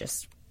curriculum that's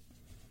just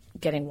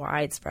getting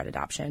widespread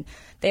adoption,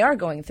 they are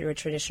going through a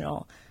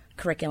traditional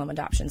curriculum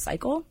adoption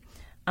cycle.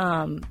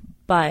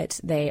 But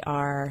they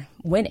are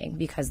winning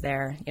because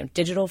they're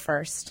digital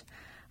first,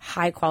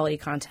 high quality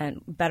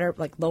content, better,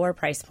 like lower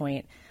price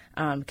point,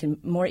 can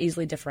more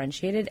easily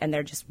differentiated, and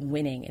they're just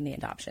winning in the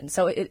adoption.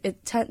 So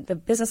the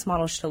business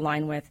model should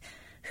align with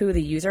who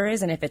the user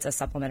is and if it's a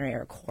supplementary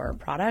or core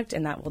product,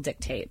 and that will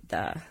dictate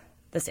the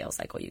sales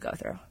cycle you go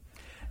through.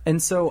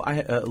 And so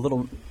I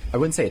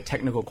wouldn't say a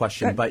technical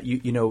question, but you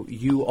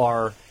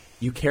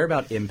care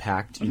about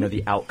impact,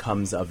 the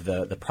outcomes of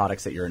the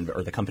products that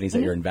or the companies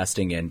that you're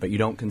investing in, but you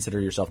don't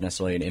consider yourself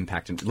necessarily an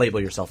impact and label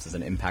yourself as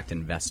an impact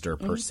investor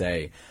per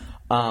se.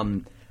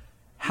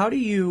 How do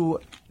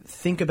you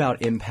think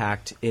about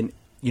impact in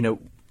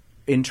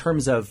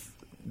terms of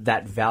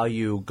that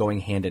value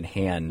going hand in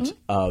hand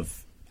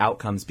of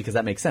outcomes? Because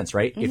that makes sense,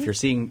 right? If you're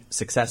seeing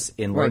success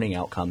in learning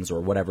outcomes or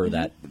whatever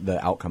that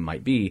the outcome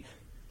might be,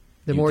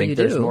 The more you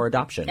do, there's more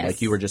adoption, Yes.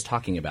 like you were just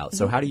talking about.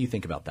 So how do you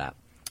think about that?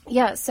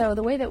 Yeah, so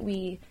the way that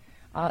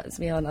it's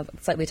a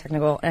slightly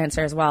technical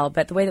answer as well,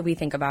 but the way that we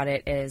think about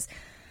it is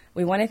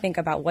we want to think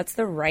about what's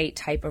the right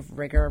type of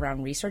rigor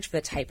around research for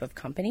the type of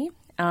company.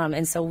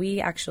 And so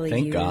we actually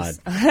Thank God.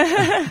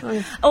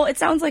 Oh, it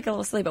sounds like a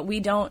little silly, but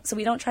we don't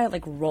try to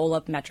like roll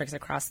up metrics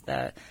across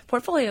the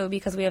portfolio,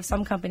 because we have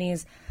some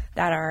companies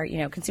that are,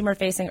 consumer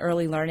facing,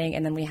 early learning,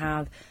 and then we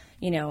have,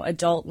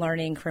 adult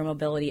learning, career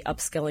mobility,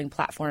 upskilling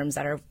platforms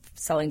that are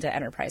selling to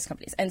enterprise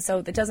companies. And so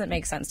it doesn't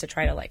make sense to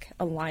try to like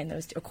align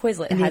those two.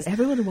 Quizlet has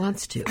everyone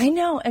wants to. I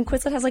know, and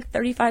Quizlet has like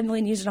 35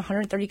 million users in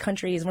 130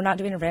 countries. We're not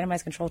doing a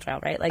randomized control trial,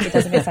 right? Like it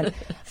doesn't make sense.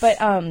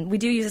 But we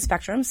do use a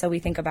spectrum, so we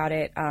think about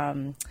it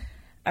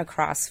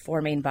across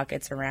four main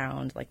buckets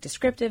around like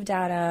descriptive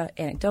data,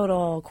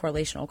 anecdotal,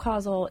 correlational,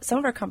 causal. Some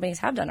of our companies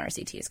have done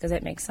RCTs because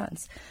it makes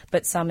sense,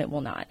 but some it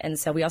will not. And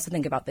so we also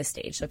think about this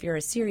stage. So if you're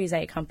a Series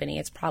A company,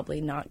 it's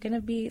probably not going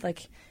to be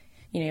like,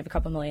 you have a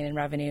couple million in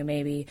revenue,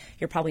 maybe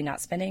you're probably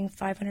not spending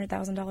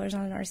 $500,000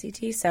 on an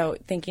RCT. So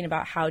thinking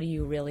about how do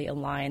you really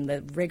align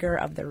the rigor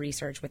of the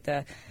research with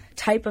the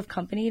type of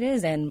company it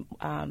is and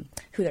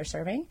who they're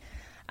serving.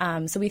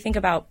 So we think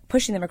about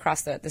pushing them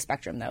across the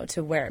spectrum, though,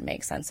 to where it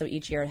makes sense. So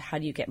each year, how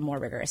do you get more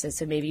rigorous?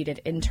 So maybe you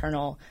did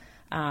internal,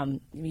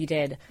 you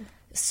did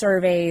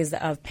surveys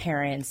of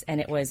parents,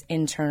 and it was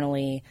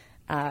internally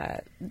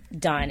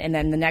done. And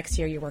then the next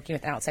year, you're working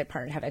with an outside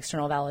partner to have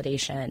external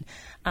validation.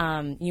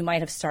 You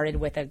might have started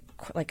with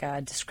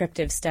a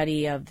descriptive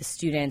study of the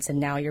students, and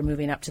now you're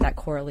moving up to that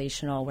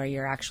correlational where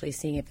you're actually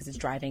seeing if it's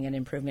driving an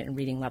improvement in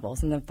reading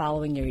levels. And the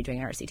following year, you're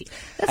doing an RCT.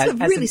 That's a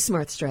really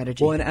smart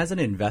strategy. Well, and as an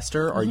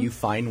investor, are you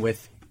fine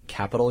with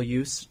capital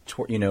use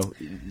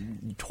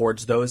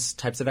towards those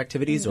types of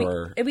activities,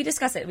 or we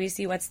discuss it. We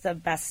see what's the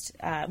best.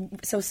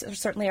 So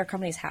certainly our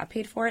companies have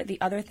paid for it. The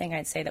other thing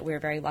I'd say that we're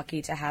very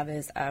lucky to have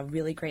is a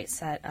really great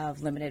set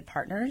of limited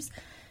partners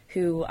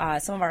who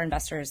some of our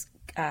investors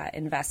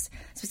invest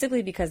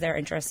specifically because they're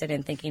interested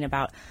in thinking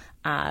about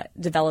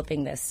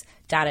developing this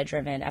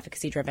data-driven,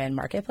 efficacy-driven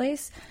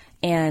marketplace.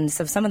 And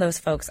so some of those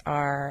folks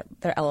they're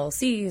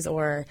LLCs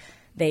or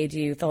They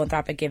do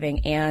philanthropic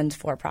giving and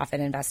for-profit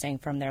investing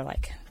from their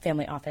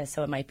family office.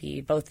 So it might be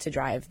both to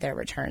drive their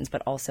returns,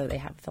 but also they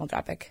have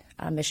philanthropic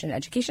mission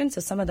education. So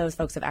some of those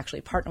folks have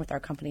actually partnered with our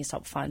companies to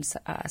help fund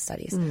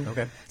studies.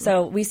 Okay.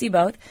 So we see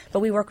both,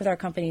 but we work with our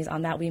companies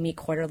on that. We meet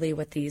quarterly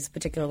with these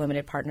particular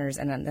limited partners,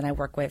 and then I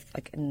work with,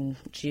 in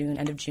June,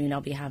 end of June,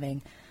 I'll be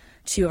having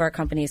 2 of our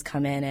companies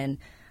come in and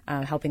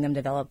helping them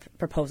develop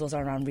proposals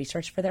around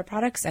research for their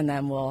products, and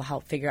then we'll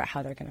help figure out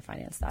how they're going to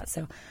finance that.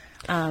 So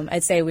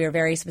I'd say we are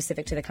very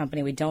specific to the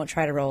company. We don't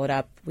try to roll it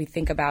up. We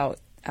think about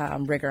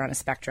rigor on a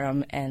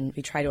spectrum, and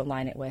we try to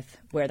align it with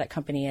where that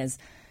company is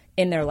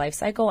in their life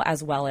cycle,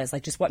 as well as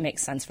just what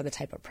makes sense for the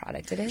type of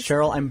product it is.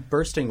 Cheryl, I'm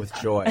bursting with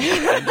joy.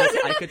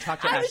 I could talk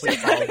to Ashley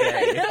all day.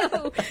 I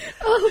know.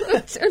 Oh,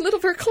 it's a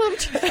little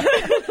verklempt.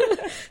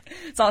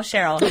 It's all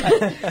Cheryl.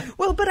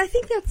 Well, but I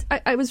think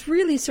I was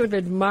really sort of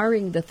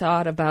admiring the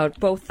thought about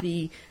both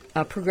the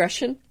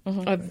progression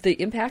of the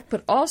impact,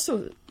 but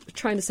also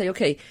trying to say,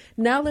 okay,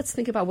 now let's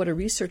think about what a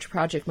research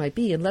project might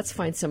be, and let's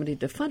find somebody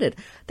to fund it.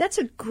 That's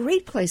a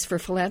great place for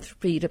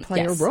philanthropy to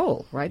play a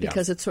role, right?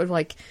 Because it's sort of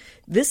like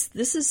this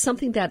is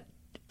something that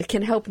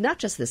can help not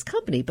just this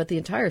company, but the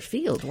entire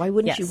field. Why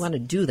wouldn't you want to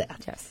do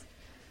that? Yes.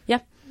 Yeah.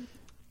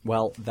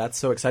 Well, that's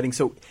so exciting.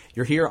 So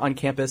you're here on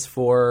campus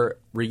for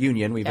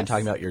Reunion. We've been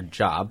talking about your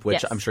job,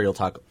 which I'm sure you'll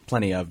talk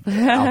plenty of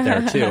out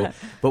there too.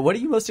 But what are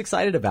you most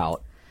excited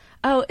about?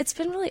 Oh, it's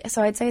been really –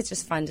 so I'd say it's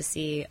just fun to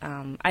see.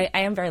 I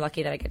am very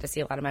lucky that I get to see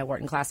a lot of my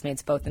Wharton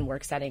classmates, both in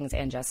work settings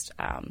and just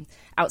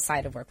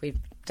outside of work. We've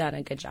done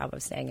a good job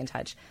of staying in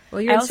touch.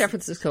 Well, you're in San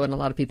Francisco, and a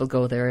lot of people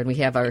go there, and we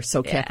have our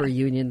SoCap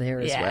reunion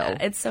there as well. Yeah,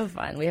 it's so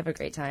fun. We have a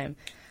great time.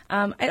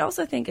 I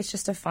also think it's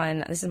just a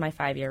fun – this is my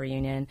 5-year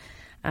reunion.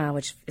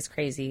 Which is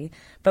crazy.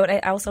 But what I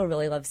also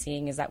really love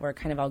seeing is that we're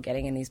kind of all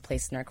getting in these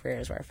places in our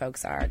careers where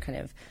folks are kind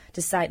of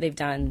they've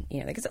done,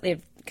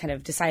 they've kind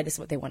of decided this is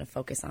what they want to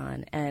focus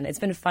on. And it's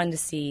been fun to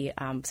see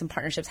some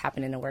partnerships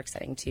happen in a work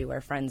setting too, where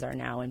friends are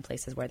now in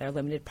places where they're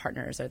limited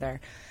partners or they're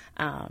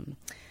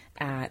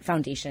at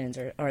foundations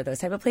or those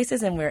type of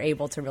places, and we're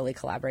able to really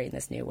collaborate in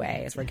this new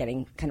way as we're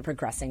getting kind of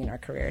progressing in our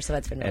career. So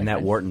that's been really and that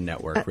fun. Wharton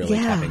network really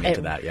tapping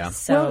into that,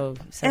 So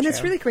and true.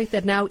 It's really great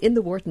that now in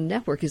the Wharton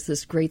network is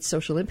this great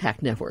social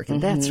impact network,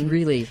 and that's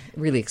really,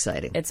 really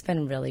exciting. It's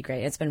been really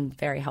great. It's been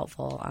very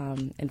helpful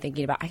in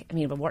thinking about. I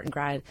mean, a Wharton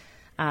grad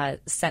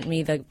sent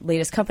me the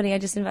latest company I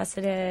just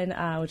invested in,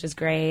 which is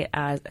great.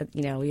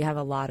 We have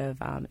a lot of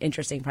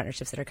interesting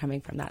partnerships that are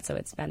coming from that. So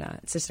it's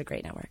just a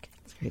great network.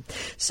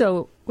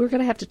 So we're going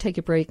to have to take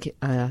a break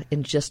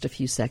in just a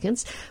few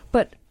seconds.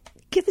 But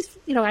give us,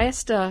 I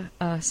asked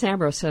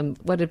Samra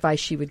what advice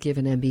she would give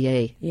an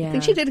MBA. Yeah. I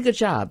think she did a good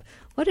job.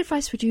 What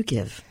advice would you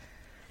give?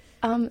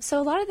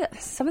 So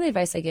some of the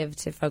advice I give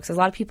to folks, a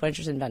lot of people are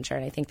interested in venture,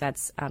 and I think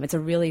that's it's a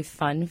really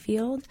fun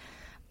field.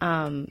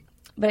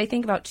 But I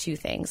think about 2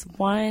 things.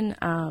 One,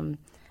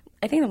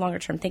 I think in the longer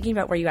term, thinking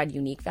about where you add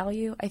unique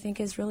value, I think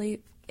is really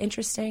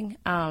interesting.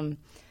 And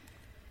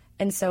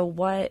so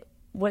what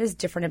is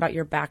different about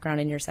your background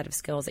and your set of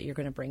skills that you're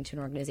going to bring to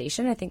an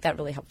organization? I think that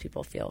really helps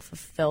people feel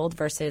fulfilled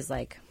versus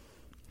I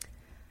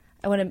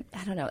don't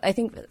know. I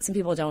think some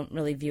people don't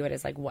really view it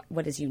as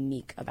what is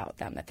unique about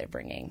them that they're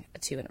bringing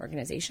to an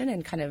organization,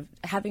 and kind of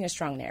having a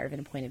strong narrative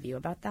and point of view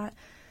about that.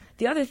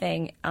 The other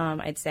thing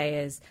I'd say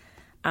is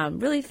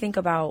really think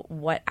about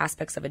what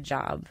aspects of a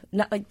job,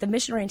 not the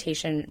mission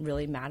orientation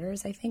really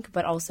matters, I think,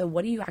 but also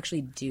what do you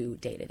actually do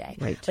day to day?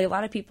 Right. A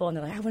lot of people, and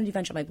they're like, I want to do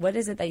venture. I'm like, what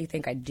is it that you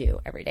think I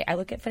do every day? I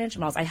look at financial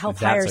models. I help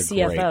hire That's a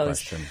great CFOs.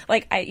 question.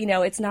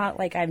 It's not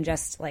like I'm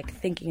just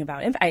thinking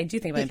about I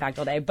do think about impact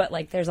all day, but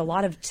there's a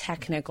lot of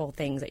technical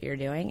things that you're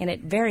doing, and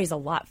it varies a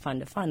lot fund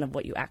to fund of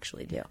what you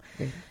actually do.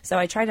 Mm-hmm. So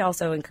I try to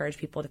also encourage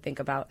people to think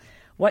about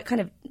what kind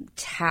of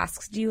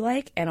tasks do you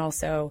like, and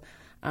also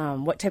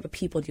what type of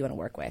people do you want to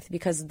work with?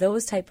 Because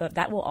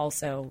that will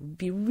also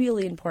be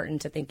really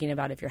important to thinking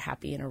about if you're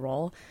happy in a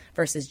role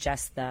versus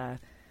just the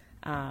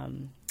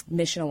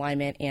mission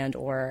alignment and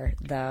or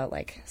the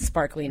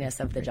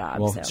sparkliness of the job.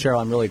 Well, Cheryl,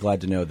 I'm really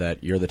glad to know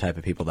that you're the type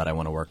of people that I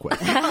want to work with.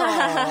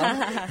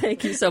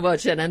 Thank you so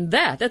much. And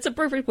that's a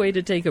perfect way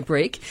to take a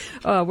break.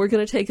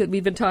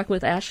 We've been talking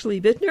with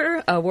Ashley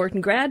Bittner, a Wharton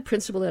grad,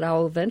 principal at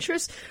Owl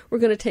Ventures. We're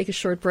going to take a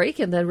short break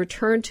and then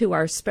return to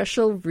our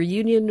special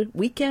reunion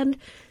weekend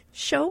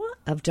show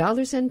of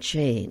Dollars and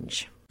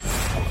Change.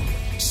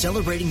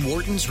 Celebrating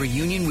Wharton's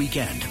Reunion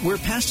Weekend, where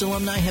past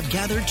alumni have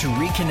gathered to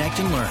reconnect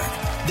and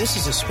learn. This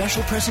is a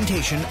special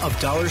presentation of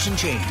Dollars and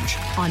Change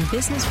on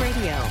Business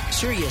Radio,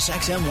 Sirius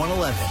XM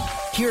 111.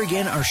 Here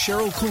again are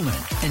Cheryl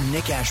Kuhlman and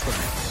Nick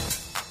Ashburn.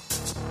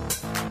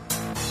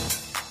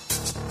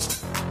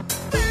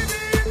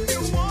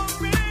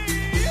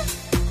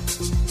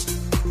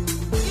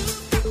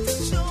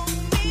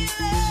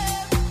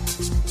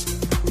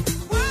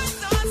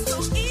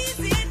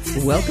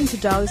 Welcome to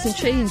Dollars and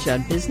Change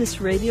on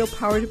Business Radio,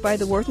 powered by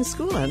the Wharton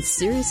School on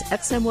Sirius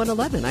XM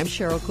 111. I'm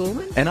Cheryl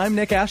Kuhlman. And I'm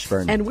Nick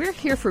Ashburn. And we're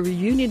here for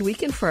Reunion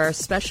Weekend for our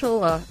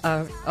special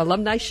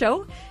alumni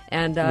show.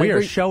 And we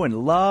are showing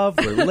love.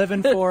 We're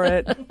living for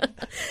it.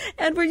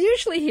 And we're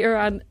usually here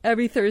on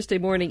every Thursday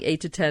morning,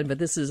 8 to 10, but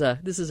this is a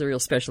real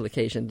special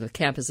occasion. The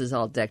campus is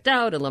all decked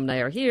out. Alumni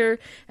are here.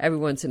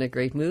 Everyone's in a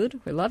great mood.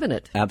 We're loving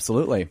it.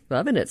 Absolutely.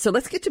 Loving it. So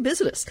let's get to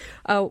business.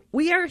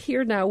 We are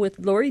here now with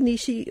Lori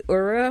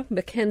Nishiura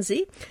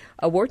McKenzie,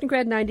 a Wharton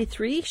grad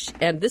 93,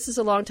 and this is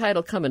a long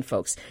title coming,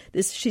 folks.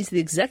 She's the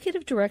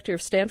executive director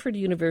of Stanford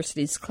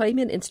University's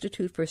Clayman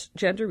Institute for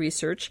Gender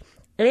Research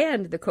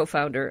and the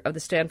co-founder of the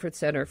Stanford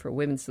Center for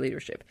Women's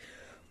Leadership.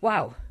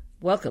 Wow.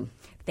 Welcome.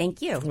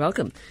 Thank you.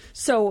 Welcome.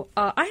 So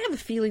I have a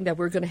feeling that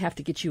we're going to have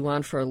to get you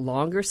on for a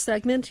longer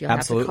segment. You'll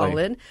Absolutely. have to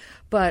call in.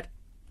 But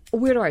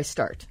where do I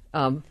start?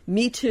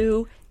 Me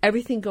Too,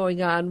 everything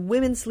going on,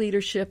 women's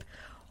leadership.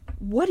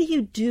 What do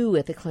you do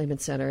at the Clayman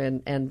Center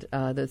and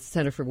the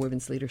Center for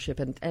Women's Leadership,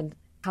 and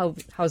how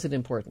is it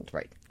important,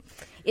 right?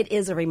 It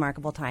is a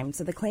remarkable time.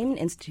 So the Clayman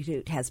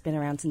Institute has been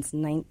around since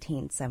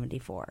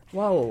 1974.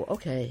 Whoa,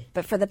 okay.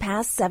 But for the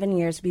past 7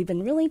 years, we've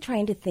been really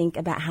trying to think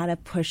about how to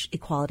push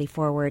equality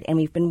forward, and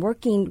we've been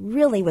working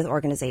really with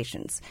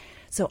organizations.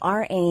 So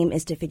our aim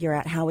is to figure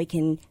out how we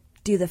can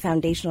do the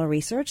foundational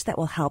research that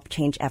will help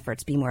change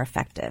efforts be more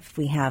effective.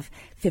 We have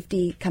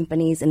 50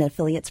 companies in an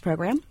affiliates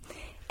program,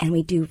 and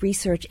we do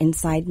research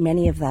inside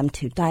many of them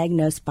to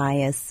diagnose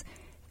bias,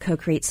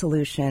 co-create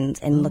solutions,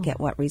 and look at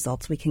what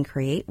results we can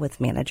create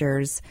with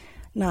managers,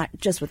 not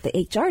just with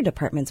the HR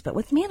departments, but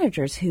with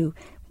managers who,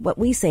 what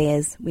we say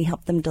is, we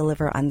help them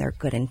deliver on their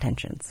good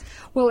intentions.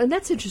 Well, and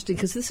that's interesting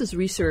because this is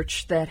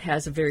research that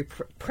has a very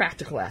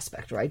practical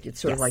aspect, right? It's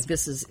sort of like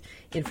this is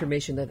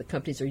information that the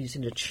companies are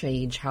using to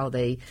change how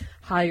they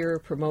hire,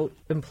 promote,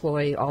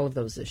 employ, all of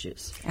those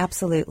issues.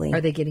 Absolutely.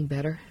 Are they getting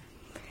better?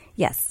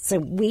 Yes. So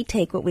we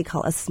take what we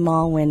call a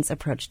small wins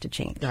approach to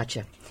change.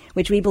 Gotcha.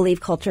 Which we believe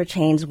culture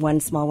changes one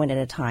small win at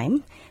a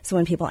time. So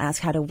when people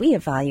ask how do we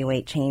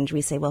evaluate change,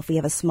 we say, well, if we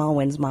have a small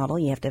wins model,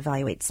 you have to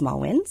evaluate small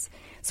wins.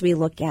 So we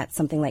look at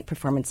something like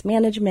performance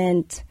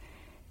management,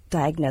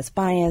 diagnose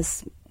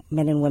bias.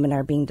 Men and women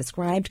are being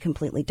described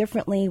completely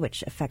differently,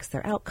 which affects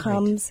their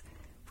outcomes.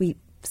 Right. We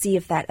see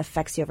if that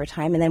affects you over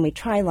time, and then we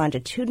try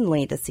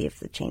longitudinally to see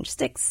if the change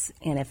sticks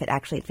and if it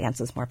actually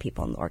advances more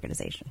people in the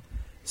organization.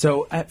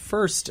 So at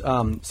first,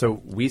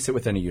 so we sit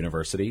within a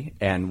university,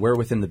 and we're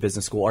within the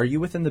business school. Are you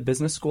within the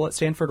business school at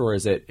Stanford, or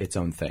is it its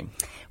own thing?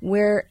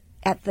 We're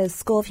at the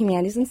School of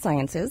Humanities and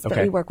Sciences, but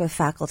we work with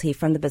faculty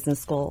from the business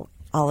school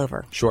all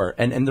over. Sure.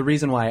 And the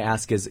reason why I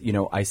ask is, you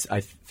know, I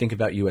think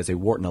about you as a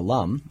Wharton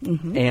alum.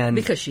 Mm-hmm. And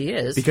because she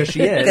is. Because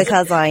she is.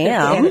 Because I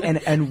am.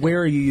 And where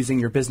are you using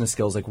your business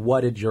skills? Like,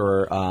 what did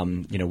your,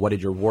 what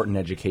did your Wharton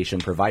education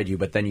provide you?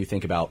 But then you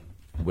think about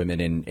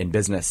women in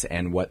business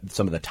and what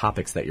some of the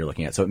topics that you're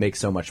looking at. So it makes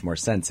so much more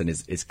sense and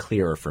is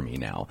clearer for me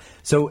now.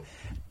 So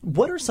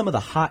what are some of the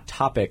hot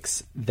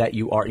topics that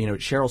you are,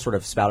 Cheryl sort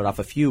of spouted off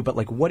a few, but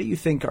like what do you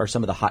think are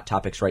some of the hot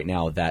topics right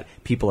now that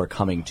people are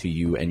coming to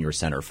you and your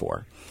center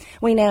for?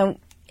 We know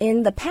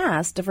in the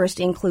past,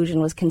 diversity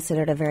inclusion was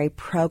considered a very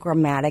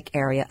programmatic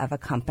area of a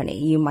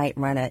company. You might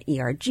run an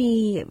ERG,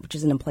 which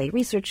is an employee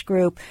research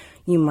group.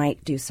 You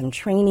might do some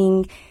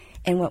training.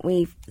 And what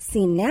we've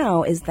seen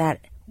now is that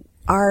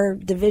our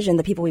division,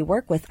 the people we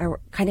work with,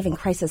 are kind of in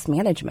crisis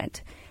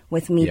management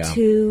with Me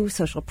Too,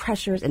 social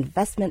pressures,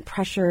 investment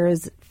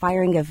pressures,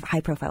 firing of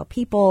high-profile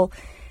people.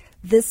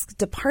 This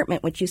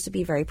department, which used to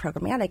be very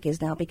programmatic,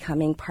 is now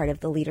becoming part of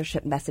the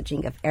leadership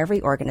messaging of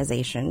every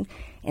organization.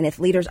 And if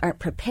leaders aren't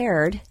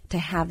prepared to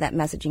have that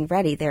messaging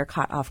ready, they're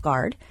caught off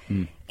guard.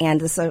 And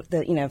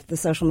the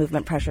social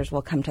movement pressures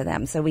will come to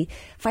them. So we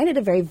find it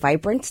a very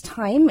vibrant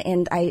time,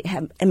 and I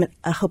am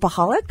a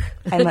hopeaholic.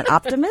 I'm an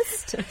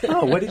optimist.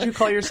 Oh, what did you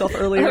call yourself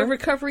earlier? A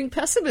recovering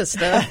pessimist.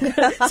 So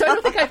I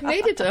don't think I've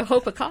made it to a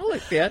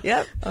hopeaholic yet.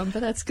 Yep. But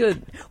that's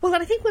good. Well,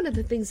 and I think one of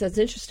the things that's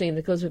interesting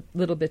that goes a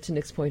little bit to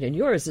Nick's point and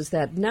yours is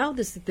that now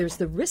there's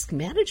the risk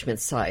management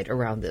side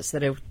around this,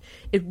 that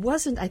it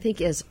wasn't, I think,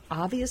 as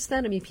obvious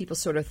then. I mean, people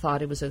sort of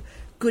thought it was a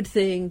good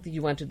thing that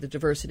you wanted the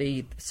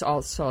diversity,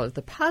 saw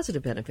the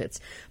positive benefits.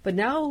 But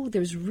now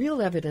there's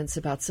real evidence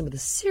about some of the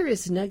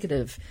serious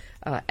negative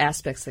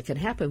aspects that can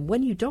happen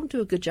when you don't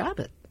do a good job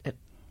at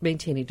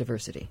maintaining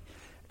diversity.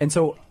 And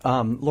so,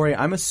 Lori,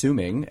 I'm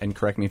assuming, and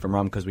correct me if I'm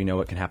wrong because we know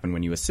what can happen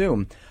when you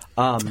assume,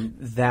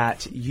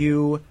 that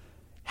you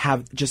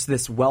have just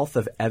this wealth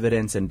of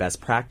evidence and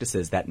best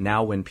practices that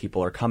now when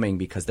people are coming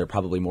because they're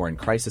probably more in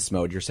crisis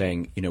mode, you're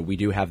saying, we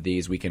do have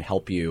these, we can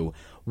help you.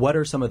 What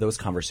are some of those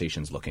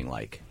conversations looking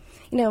like?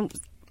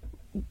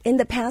 In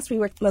the past, we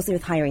worked mostly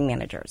with hiring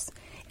managers.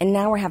 And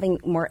now we're having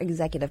more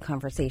executive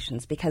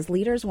conversations because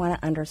leaders want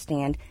to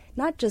understand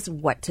not just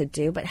what to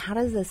do, but how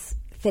does this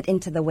fit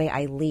into the way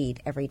I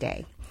lead every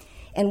day?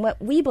 And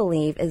what we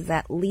believe is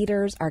that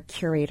leaders are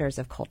curators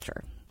of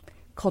culture.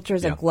 Culture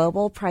is a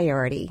global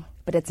priority,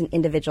 but it's an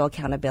individual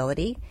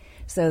accountability.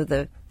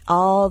 So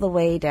all the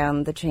way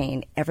down the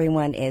chain,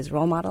 everyone is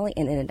role modeling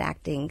and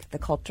enacting the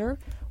culture.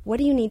 What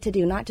do you need to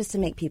do not just to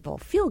make people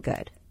feel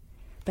good,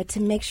 but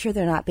to make sure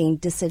they're not being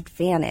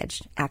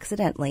disadvantaged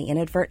accidentally,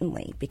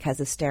 inadvertently, because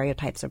of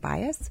stereotypes or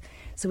bias.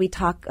 So we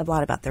talk a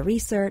lot about the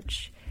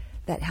research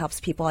that helps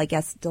people, I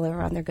guess,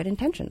 deliver on their good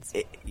intentions.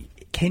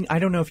 I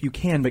don't know if you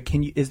can, but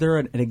is there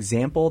an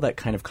example that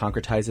kind of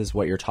concretizes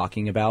what you're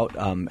talking about,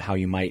 how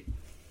you might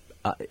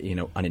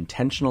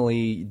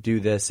unintentionally do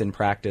this in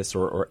practice,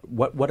 or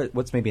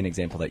what's maybe an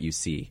example that you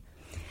see?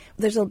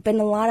 There's been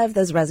a lot of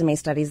those resume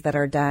studies that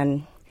are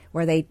done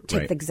where they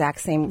take the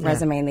exact same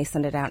resume and they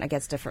send it out and it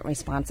gets different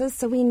responses.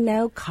 So we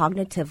know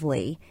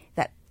cognitively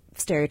that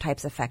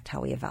stereotypes affect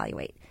how we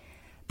evaluate.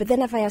 But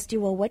then if I asked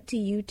you, well, what do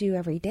you do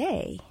every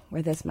day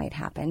where this might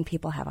happen,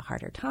 people have a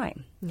harder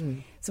time.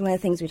 So one of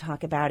the things we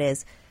talk about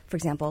is, for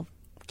example,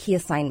 key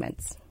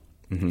assignments.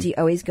 Do you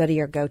always go to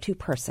your go-to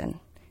person?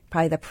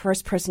 Probably the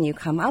first person you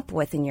come up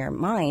with in your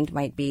mind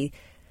might be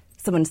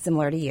someone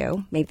similar to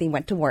you. Maybe they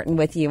went to Wharton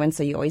with you, and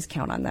so you always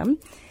count on them.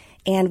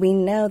 And we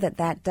know that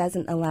that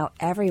doesn't allow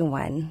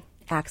everyone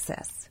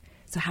access.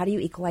 So how do you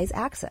equalize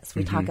access?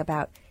 We talk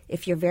about,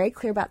 if you're very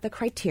clear about the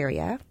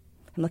criteria,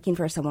 I'm looking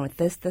for someone with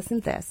this, this,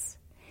 and this.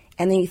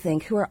 And then you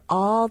think, who are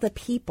all the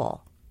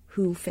people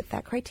who fit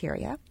that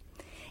criteria?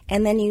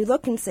 And then you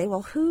look and say,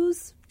 well,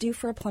 who's due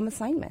for a plum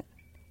assignment?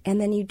 And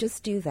then you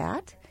just do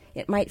that.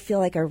 It might feel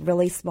like a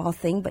really small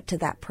thing, but to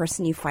that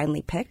person you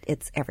finally picked,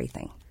 it's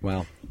everything.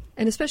 Wow.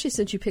 And especially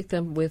since you picked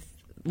them with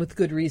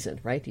good reason,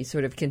 right? You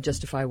sort of can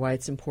justify why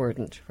it's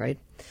important, right?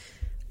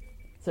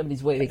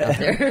 Somebody's waving out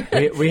there.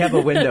 we have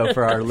a window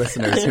for our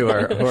listeners who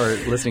are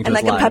listening to and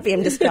us like live. a puppy,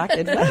 I'm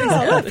distracted.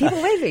 Wow, look,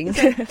 people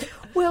waving.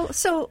 Well,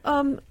 so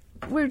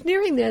we're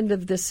nearing the end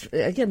of this,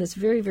 again, this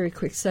very, very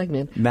quick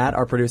segment. Matt,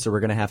 our producer, we're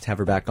going to have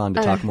her back on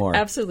to talk more.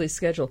 Absolutely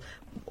scheduled.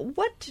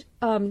 What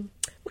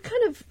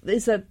kind of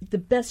is the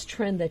best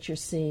trend that you're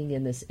seeing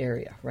in this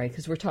area, right?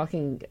 Because we're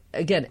talking,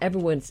 again,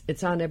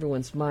 it's on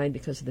everyone's mind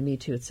because of the Me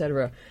Too, et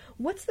cetera.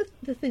 What's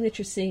the thing that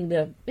you're seeing,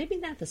 maybe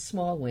not the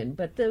small win,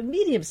 but the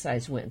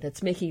medium-sized win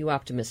that's making you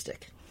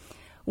optimistic?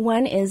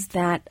 One is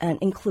that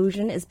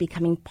inclusion is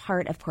becoming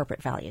part of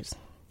corporate values.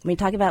 When we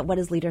talk about what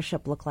does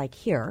leadership look like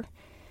here,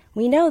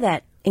 we know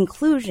that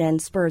inclusion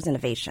spurs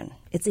innovation.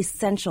 It's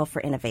essential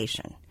for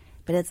innovation,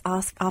 but it's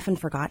often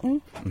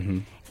forgotten.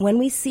 When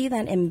we see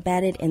that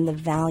embedded in the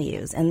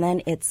values, and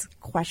then it's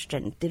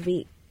questioned, did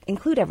we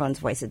include everyone's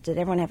voices? Did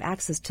everyone have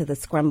access to the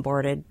scrum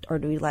board, or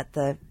do we let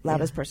the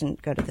loudest person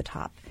go to the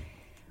top?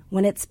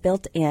 When it's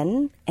built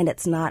in, and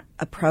it's not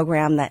a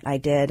program that I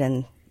did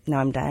and now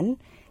I'm done,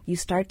 you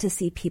start to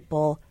see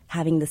people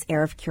having this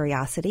air of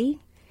curiosity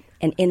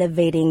and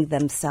innovating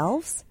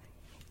themselves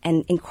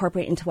and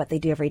incorporate into what they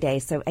do every day.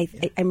 So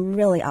I'm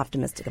really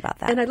optimistic about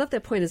that. And I love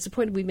that point. It's a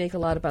point we make a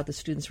lot about the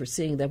students we're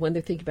seeing, that when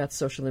they're thinking about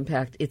social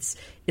impact, it's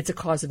a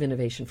cause of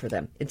innovation for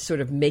them. It's sort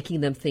of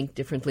making them think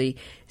differently,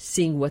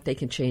 seeing what they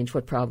can change,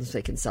 what problems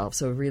they can solve.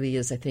 So it really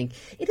is, I think,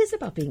 it is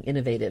about being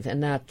innovative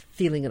and not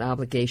feeling an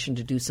obligation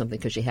to do something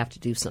because you have to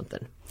do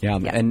something. Yeah.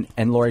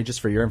 And Lori,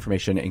 just for your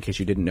information, in case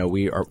you didn't know,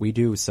 we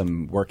do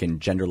some work in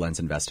gender lens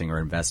investing, or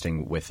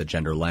investing with a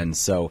gender lens.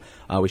 So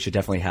we should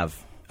definitely have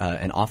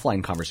an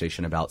offline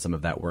conversation about some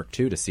of that work,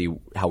 too, to see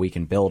how we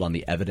can build on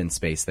the evidence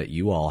base that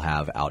you all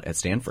have out at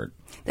Stanford.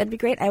 That'd be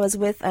great. I was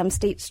with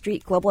State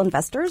Street Global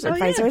Investors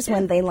Advisors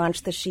when they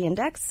launched the SHE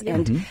Index.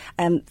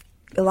 And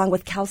along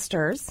with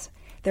CalSTRS,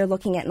 they're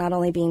looking at not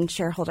only being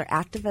shareholder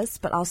activists,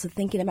 but also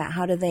thinking about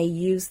how do they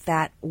use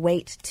that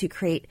weight to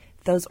create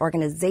those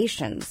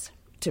organizations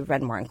to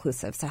run more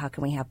inclusive. So how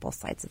can we have both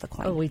sides of the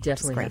coin? Oh, we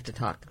definitely have to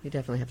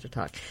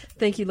talk.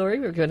 Thank you, Lori.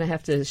 We're going to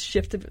have to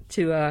shift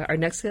to our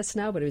next guest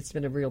now, but it's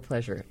been a real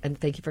pleasure. And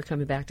thank you for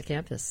coming back to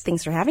campus.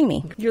 Thanks for having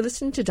me. You're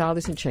listening to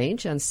Dollars and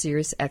Change on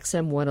Sirius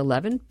XM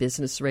 111,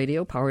 Business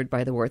Radio, powered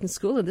by the Wharton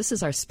School. And this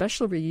is our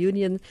special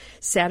reunion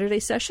Saturday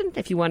session.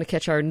 If you want to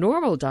catch our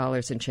normal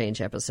Dollars and Change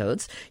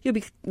episodes, you'll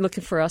be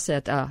looking for us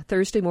at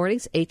Thursday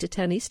mornings, 8 to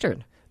 10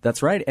 Eastern.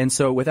 That's right. And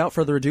so without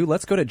further ado,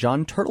 let's go to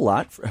John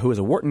Turtelot, who is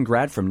a Wharton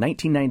grad from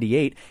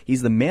 1998.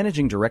 He's the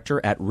managing director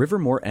at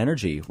Rivermore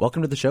Energy.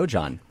 Welcome to the show,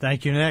 John.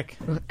 Thank you, Nick.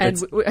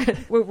 And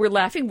we're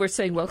laughing. We're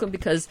saying welcome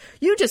because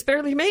you just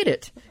barely made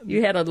it.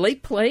 You had a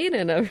late plane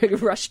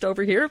and rushed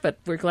over here, but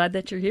we're glad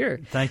that you're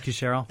here. Thank you,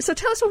 Cheryl. So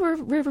tell us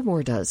what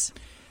Rivermore does.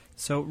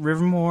 So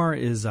Rivermore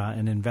is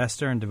an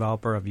investor and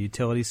developer of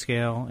utility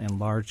scale and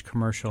large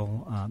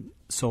commercial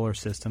solar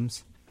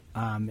systems.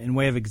 In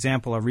way of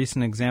example, a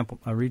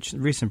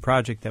recent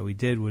project that we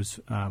did was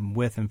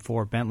with and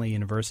for Bentley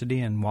University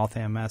in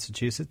Waltham,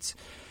 Massachusetts.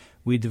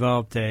 We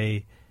developed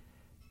a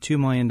 $2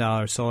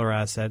 million solar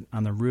asset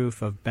on the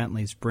roof of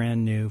Bentley's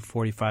brand new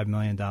 $45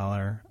 million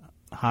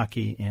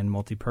hockey and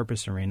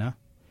multipurpose arena.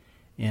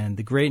 And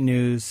the great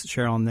news,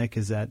 Cheryl and Nick,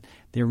 is that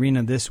the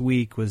arena this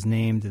week was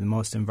named the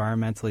most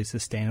environmentally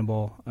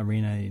sustainable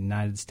arena in the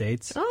United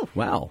States. Oh,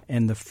 wow.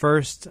 And the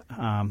first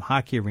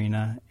hockey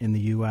arena in the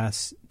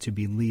U.S. to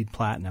be LEED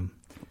Platinum.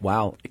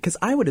 Wow. Because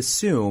I would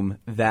assume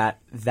that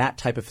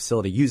type of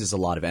facility uses a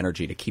lot of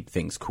energy to keep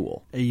things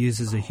cool. It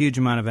uses a huge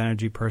amount of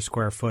energy per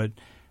square foot,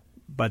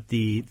 but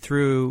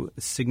through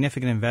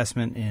significant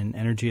investment in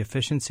energy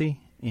efficiency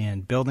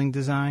and building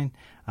design,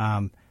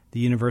 the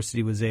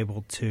university was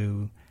able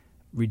to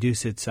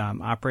reduce its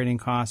operating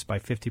costs by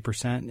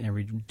 50% and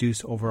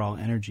reduce overall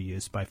energy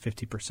use by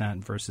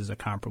 50% versus a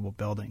comparable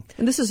building.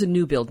 And this is a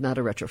new build, not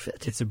a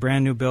retrofit. It's a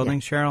brand new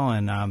building, Cheryl,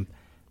 and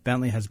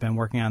Bentley has been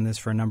working on this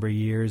for a number of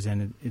years,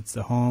 and it's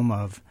the home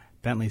of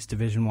Bentley's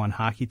Division I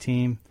hockey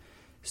team,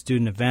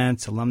 student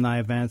events, alumni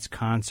events,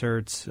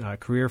 concerts,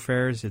 career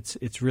fairs.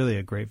 It's really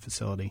a great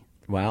facility.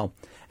 Wow.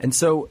 And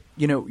so,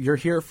 you're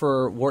here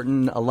for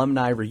Wharton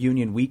Alumni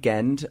Reunion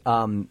Weekend.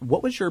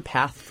 What was your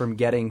path from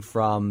getting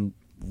from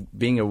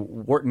being a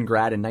Wharton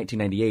grad in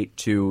 1998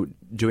 to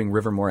doing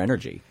Rivermore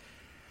Energy?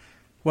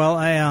 Well,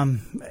 I, as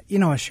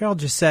Cheryl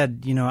just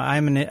said,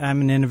 I'm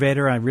an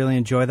innovator. I really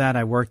enjoy that.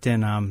 I worked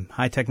in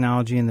high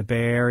technology in the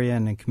Bay Area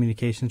and in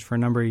communications for a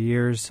number of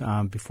years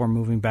before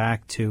moving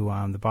back to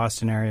the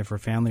Boston area for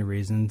family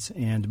reasons.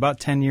 And about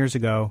 10 years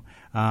ago,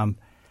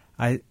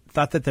 I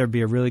thought that there'd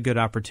be a really good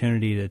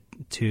opportunity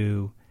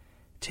to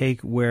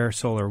take where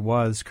solar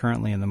was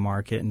currently in the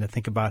market and to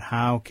think about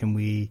how can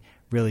we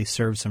really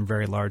serve some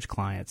very large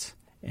clients.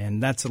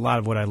 And that's a lot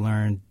of what I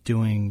learned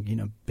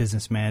doing,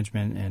 business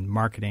management and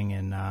marketing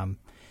in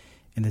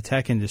the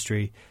tech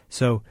industry.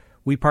 So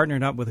we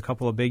partnered up with a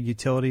couple of big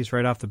utilities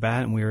right off the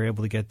bat, and we were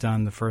able to get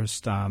done the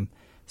first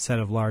set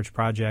of large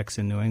projects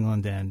in New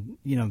England, and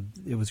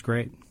it was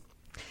great.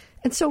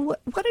 And so,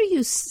 what are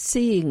you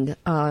seeing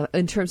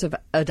in terms of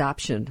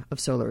adoption of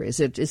solar? Is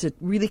it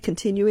really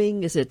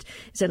continuing? Is it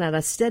at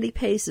a steady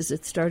pace? Is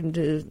it starting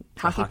to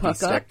hockey puck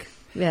stick. up?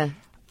 Yeah.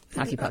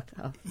 Hockey puck.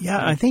 Oh.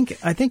 Yeah, I think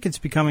it's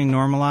becoming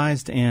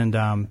normalized, and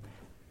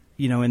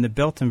in the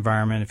built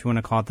environment, if you want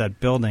to call it that,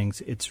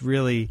 buildings, it's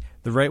really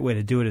the right way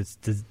to do it is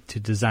to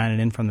design it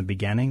in from the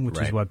beginning, which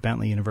is what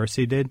Bentley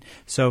University did.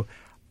 So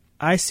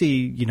I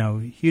see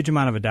huge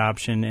amount of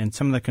adoption, and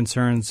some of the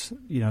concerns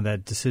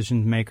that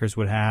decision makers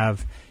would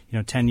have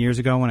 10 years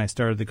ago when I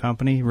started the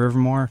company,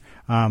 Rivermore.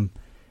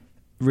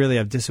 Really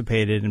have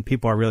dissipated, and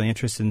people are really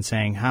interested in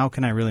saying, how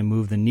can I really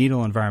move the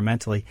needle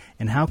environmentally,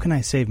 and how can I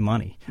save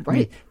money? Right. I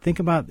mean, think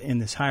about in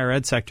this higher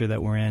ed sector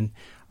that we're in,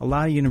 a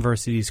lot of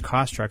universities'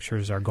 cost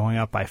structures are going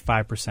up by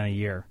 5% a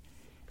year.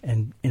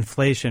 And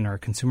inflation or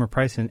consumer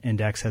price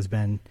index has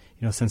been,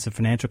 since the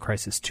financial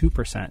crisis,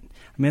 2%. I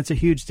mean, it's a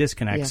huge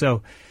disconnect. Yeah.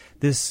 So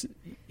this,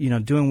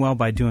 doing well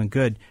by doing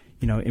good,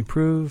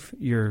 improve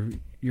your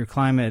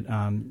climate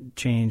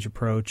change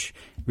approach,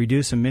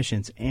 reduce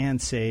emissions,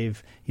 and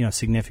save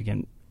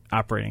significant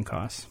operating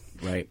costs.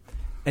 Right.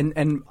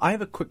 And I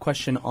have a quick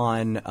question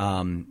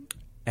on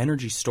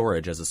energy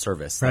storage as a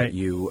service that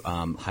you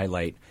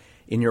highlight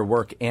in your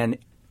work. And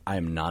I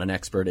am not an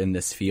expert in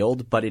this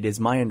field, but it is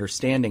my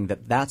understanding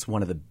that that's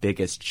one of the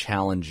biggest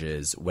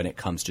challenges when it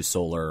comes to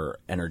solar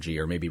energy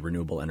or maybe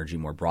renewable energy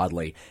more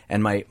broadly.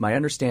 And my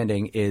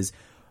understanding is,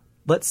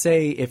 let's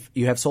say if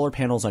you have solar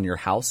panels on your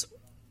house,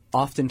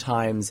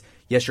 oftentimes,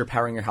 yes, you're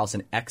powering your house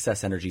and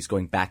excess energy is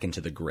going back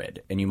into the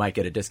grid. And you might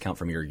get a discount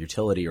from your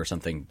utility or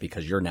something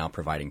because you're now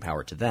providing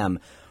power to them.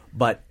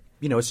 But,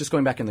 it's just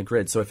going back in the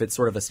grid. So if it's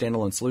sort of a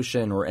standalone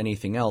solution or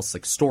anything else,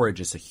 like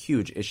storage is a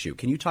huge issue.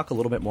 Can you talk a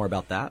little bit more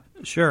about that?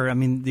 Sure. I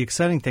mean, the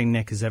exciting thing,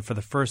 Nick, is that for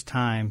the first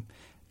time,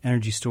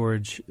 energy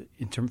storage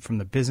from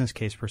the business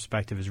case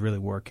perspective is really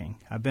working.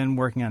 I've been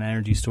working on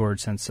energy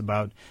storage since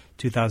about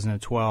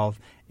 2012,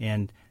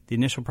 and the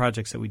initial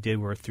projects that we did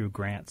were through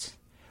grants.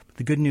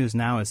 The good news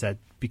now is that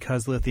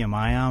because lithium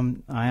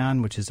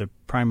ion, which is a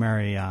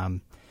primary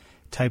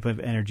type of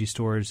energy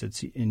storage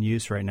that's in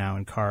use right now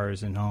in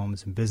cars and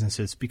homes and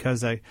businesses,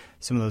 because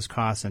some of those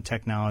costs and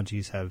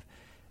technologies have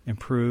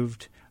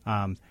improved,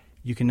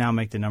 you can now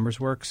make the numbers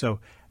work. So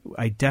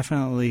I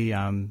definitely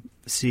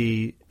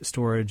see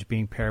storage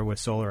being paired with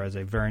solar as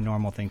a very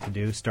normal thing to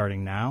do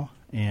starting now.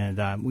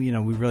 And we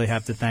really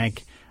have to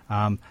thank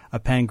a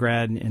Penn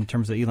grad in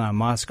terms of Elon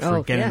Musk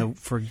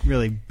for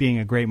really being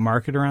a great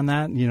marketer on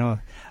that,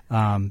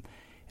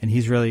 and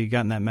he's really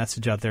gotten that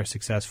message out there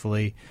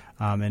successfully,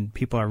 and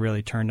people are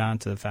really turned on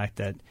to the fact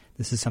that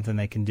this is something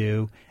they can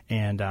do,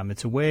 and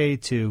it's a way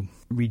to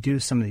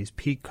reduce some of these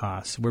peak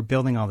costs. We're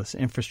building all this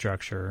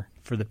infrastructure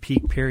for the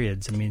peak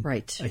periods. I mean,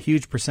 a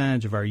huge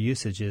percentage of our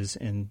usage is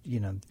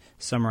in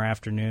summer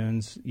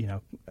afternoons,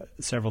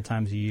 several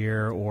times a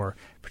year, or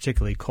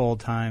particularly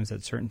cold times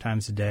at certain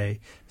times of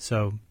day.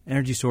 So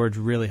energy storage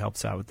really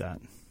helps out with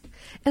that.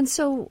 And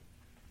so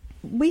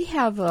we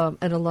have an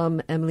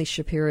alum, Emily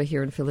Shapira,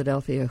 here in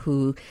Philadelphia,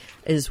 who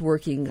is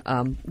working.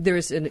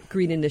 There's a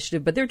green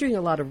initiative, but they're doing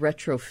a lot of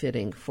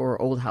retrofitting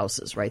for old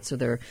houses, right? So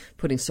they're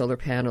putting solar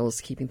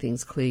panels, keeping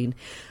things clean.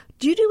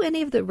 Do you do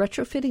any of the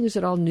retrofitting? Is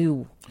it all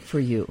new for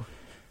you?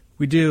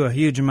 We do a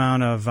huge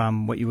amount of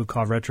what you would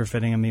call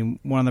retrofitting. I mean,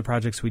 one of the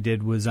projects we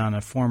did was on a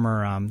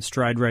former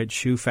Stride Rite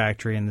shoe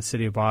factory in the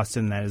city of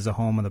Boston that is the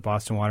home of the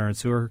Boston Water and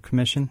Sewer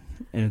Commission,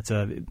 and it's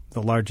the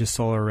largest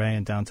solar array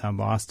in downtown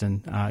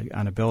Boston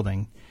on a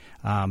building.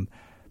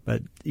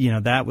 But,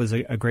 that was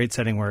a great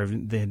setting where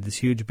they had this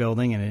huge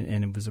building,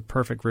 and it was a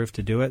perfect roof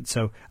to do it.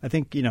 So I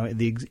think,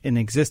 in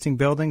existing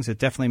buildings, it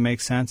definitely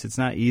makes sense. It's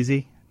not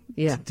easy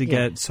to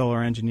get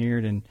solar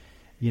engineered and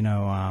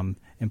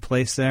in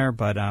place there,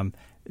 but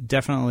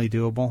definitely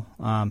doable.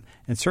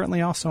 And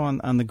certainly also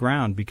on the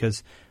ground,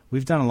 because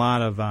we've done a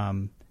lot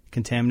of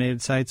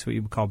contaminated sites, what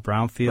you would call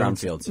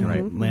brownfields. Brownfields,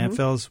 right? Mm-hmm.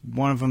 Landfills.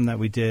 One of them that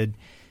we did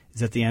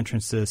is at the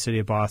entrance to the city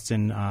of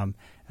Boston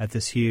at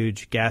this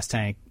huge gas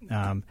tank,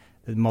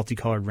 the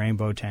multicolored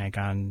rainbow tank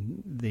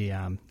on the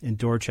in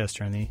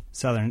Dorchester in the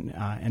southern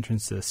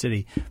entrance to the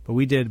city. But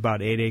we did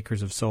about 8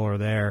 acres of solar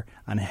there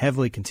on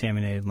heavily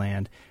contaminated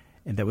land,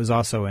 and that was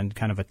also in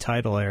kind of a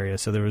tidal area,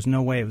 so there was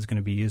no way it was going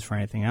to be used for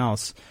anything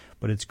else.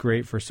 But it's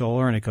great for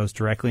solar, and it goes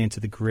directly into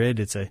the grid.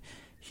 It's a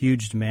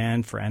huge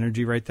demand for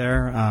energy right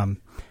there,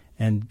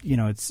 and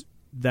it's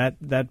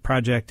that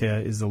project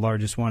is the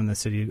largest one in the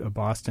city of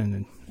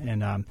Boston,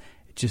 and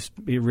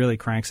it really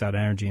cranks out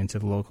energy into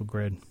the local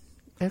grid.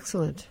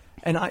 Excellent.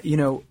 And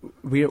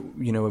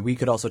we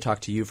could also talk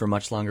to you for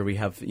much longer. We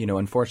have,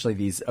 unfortunately,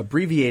 these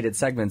abbreviated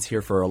segments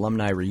here for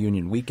Alumni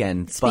Reunion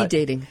Weekend. Speed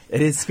dating.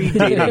 It is speed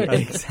dating,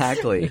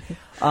 exactly.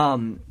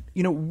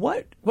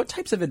 What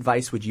types of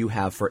advice would you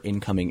have for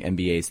incoming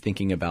MBAs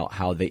thinking about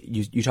how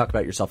you talk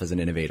about yourself as an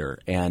innovator,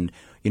 and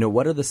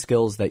what are the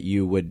skills that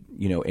you would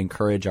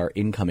encourage our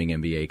incoming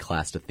MBA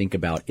class to think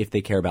about if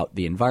they care about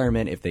the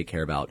environment, if they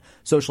care about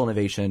social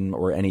innovation,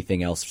 or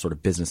anything else, sort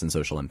of business and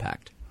social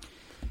impact?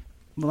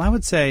 Well, I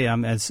would say,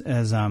 as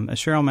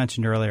Cheryl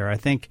mentioned earlier, I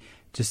think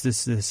just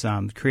this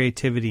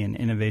creativity and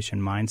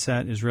innovation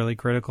mindset is really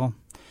critical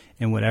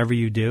in whatever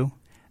you do,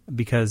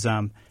 because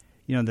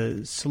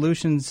the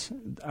solutions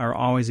are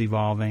always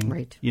evolving.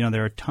 Right.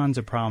 There are tons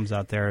of problems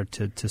out there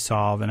to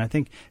solve, and I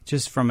think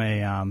just from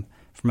a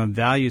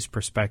values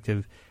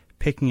perspective,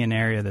 picking an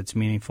area that's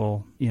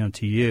meaningful,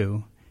 to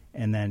you,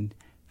 and then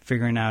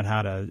figuring out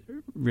how to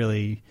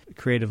really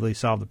creatively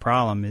solve the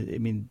problem. I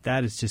mean,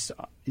 that is just,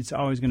 it's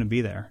always going to be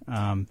there.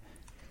 And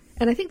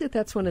I think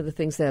that's one of the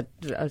things that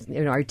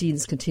our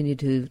deans continue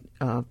to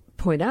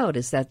point out,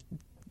 is that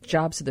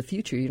jobs of the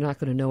future, you're not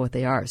going to know what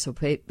they are. So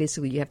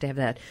basically you have to have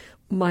that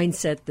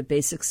mindset, the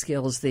basic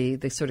skills, the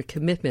sort of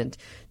commitment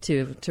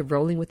to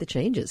rolling with the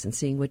changes and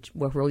seeing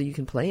what role you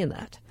can play in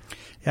that.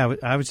 Yeah,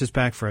 I was just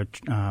back for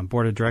a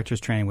board of directors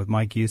training with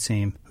Mike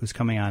Useem, who's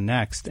coming on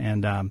next.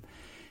 And, I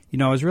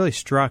was really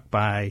struck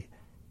by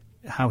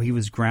how he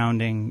was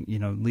grounding,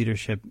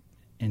 leadership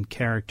in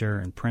character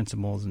and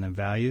principles and in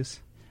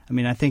values. I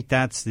mean, I think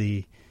that's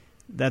really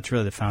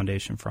the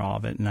foundation for all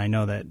of it. And I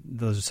know that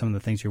those are some of the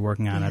things you're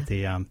working on at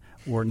the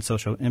Wharton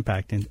Social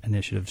Impact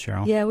Initiative,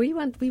 Cheryl. Yeah, we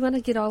want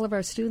to get all of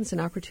our students an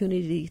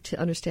opportunity to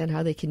understand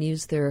how they can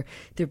use their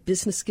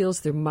business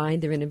skills, their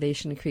mind, their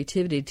innovation and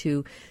creativity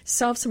to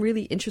solve some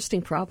really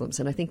interesting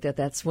problems. And I think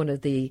that's one of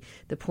the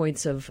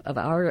points of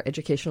our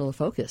educational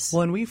focus.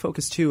 Well, and we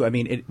focus too. I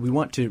mean, we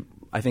want to.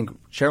 I think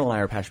Cheryl and I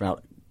are passionate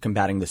about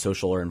combating the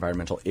social or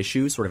environmental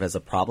issues sort of as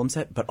a problem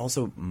set, but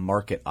also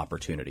market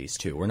opportunities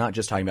too. We're not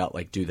just talking about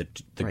do the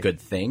right.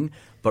 good thing,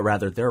 but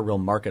rather there are real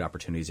market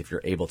opportunities if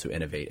you're able to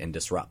innovate and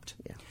disrupt.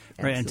 Yeah,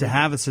 right, and to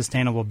have a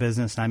sustainable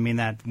business, I mean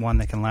that one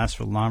that can last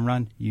for the long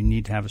run, you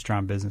need to have a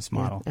strong business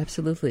model. Yeah,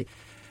 absolutely.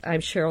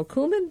 I'm Cheryl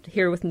Kuhlman,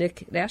 here with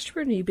Nick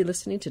Ashford, and you'll be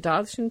listening to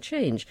Dollars and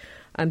Change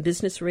on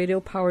Business Radio,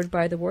 powered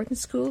by the Wharton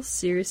School,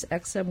 Sirius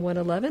XM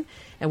 111.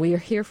 And we are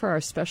here for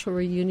our special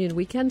reunion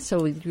weekend,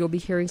 so you'll be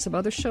hearing some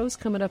other shows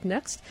coming up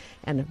next,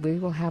 and we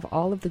will have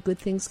all of the good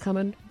things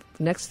coming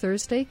next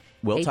Thursday,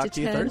 we'll 8 talk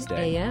to you 10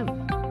 Thursday. a.m.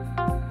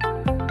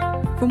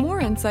 For more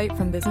insight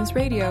from Business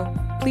Radio,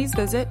 please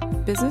visit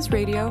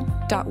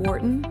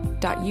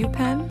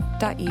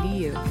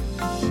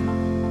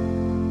businessradio.wharton.upenn.edu.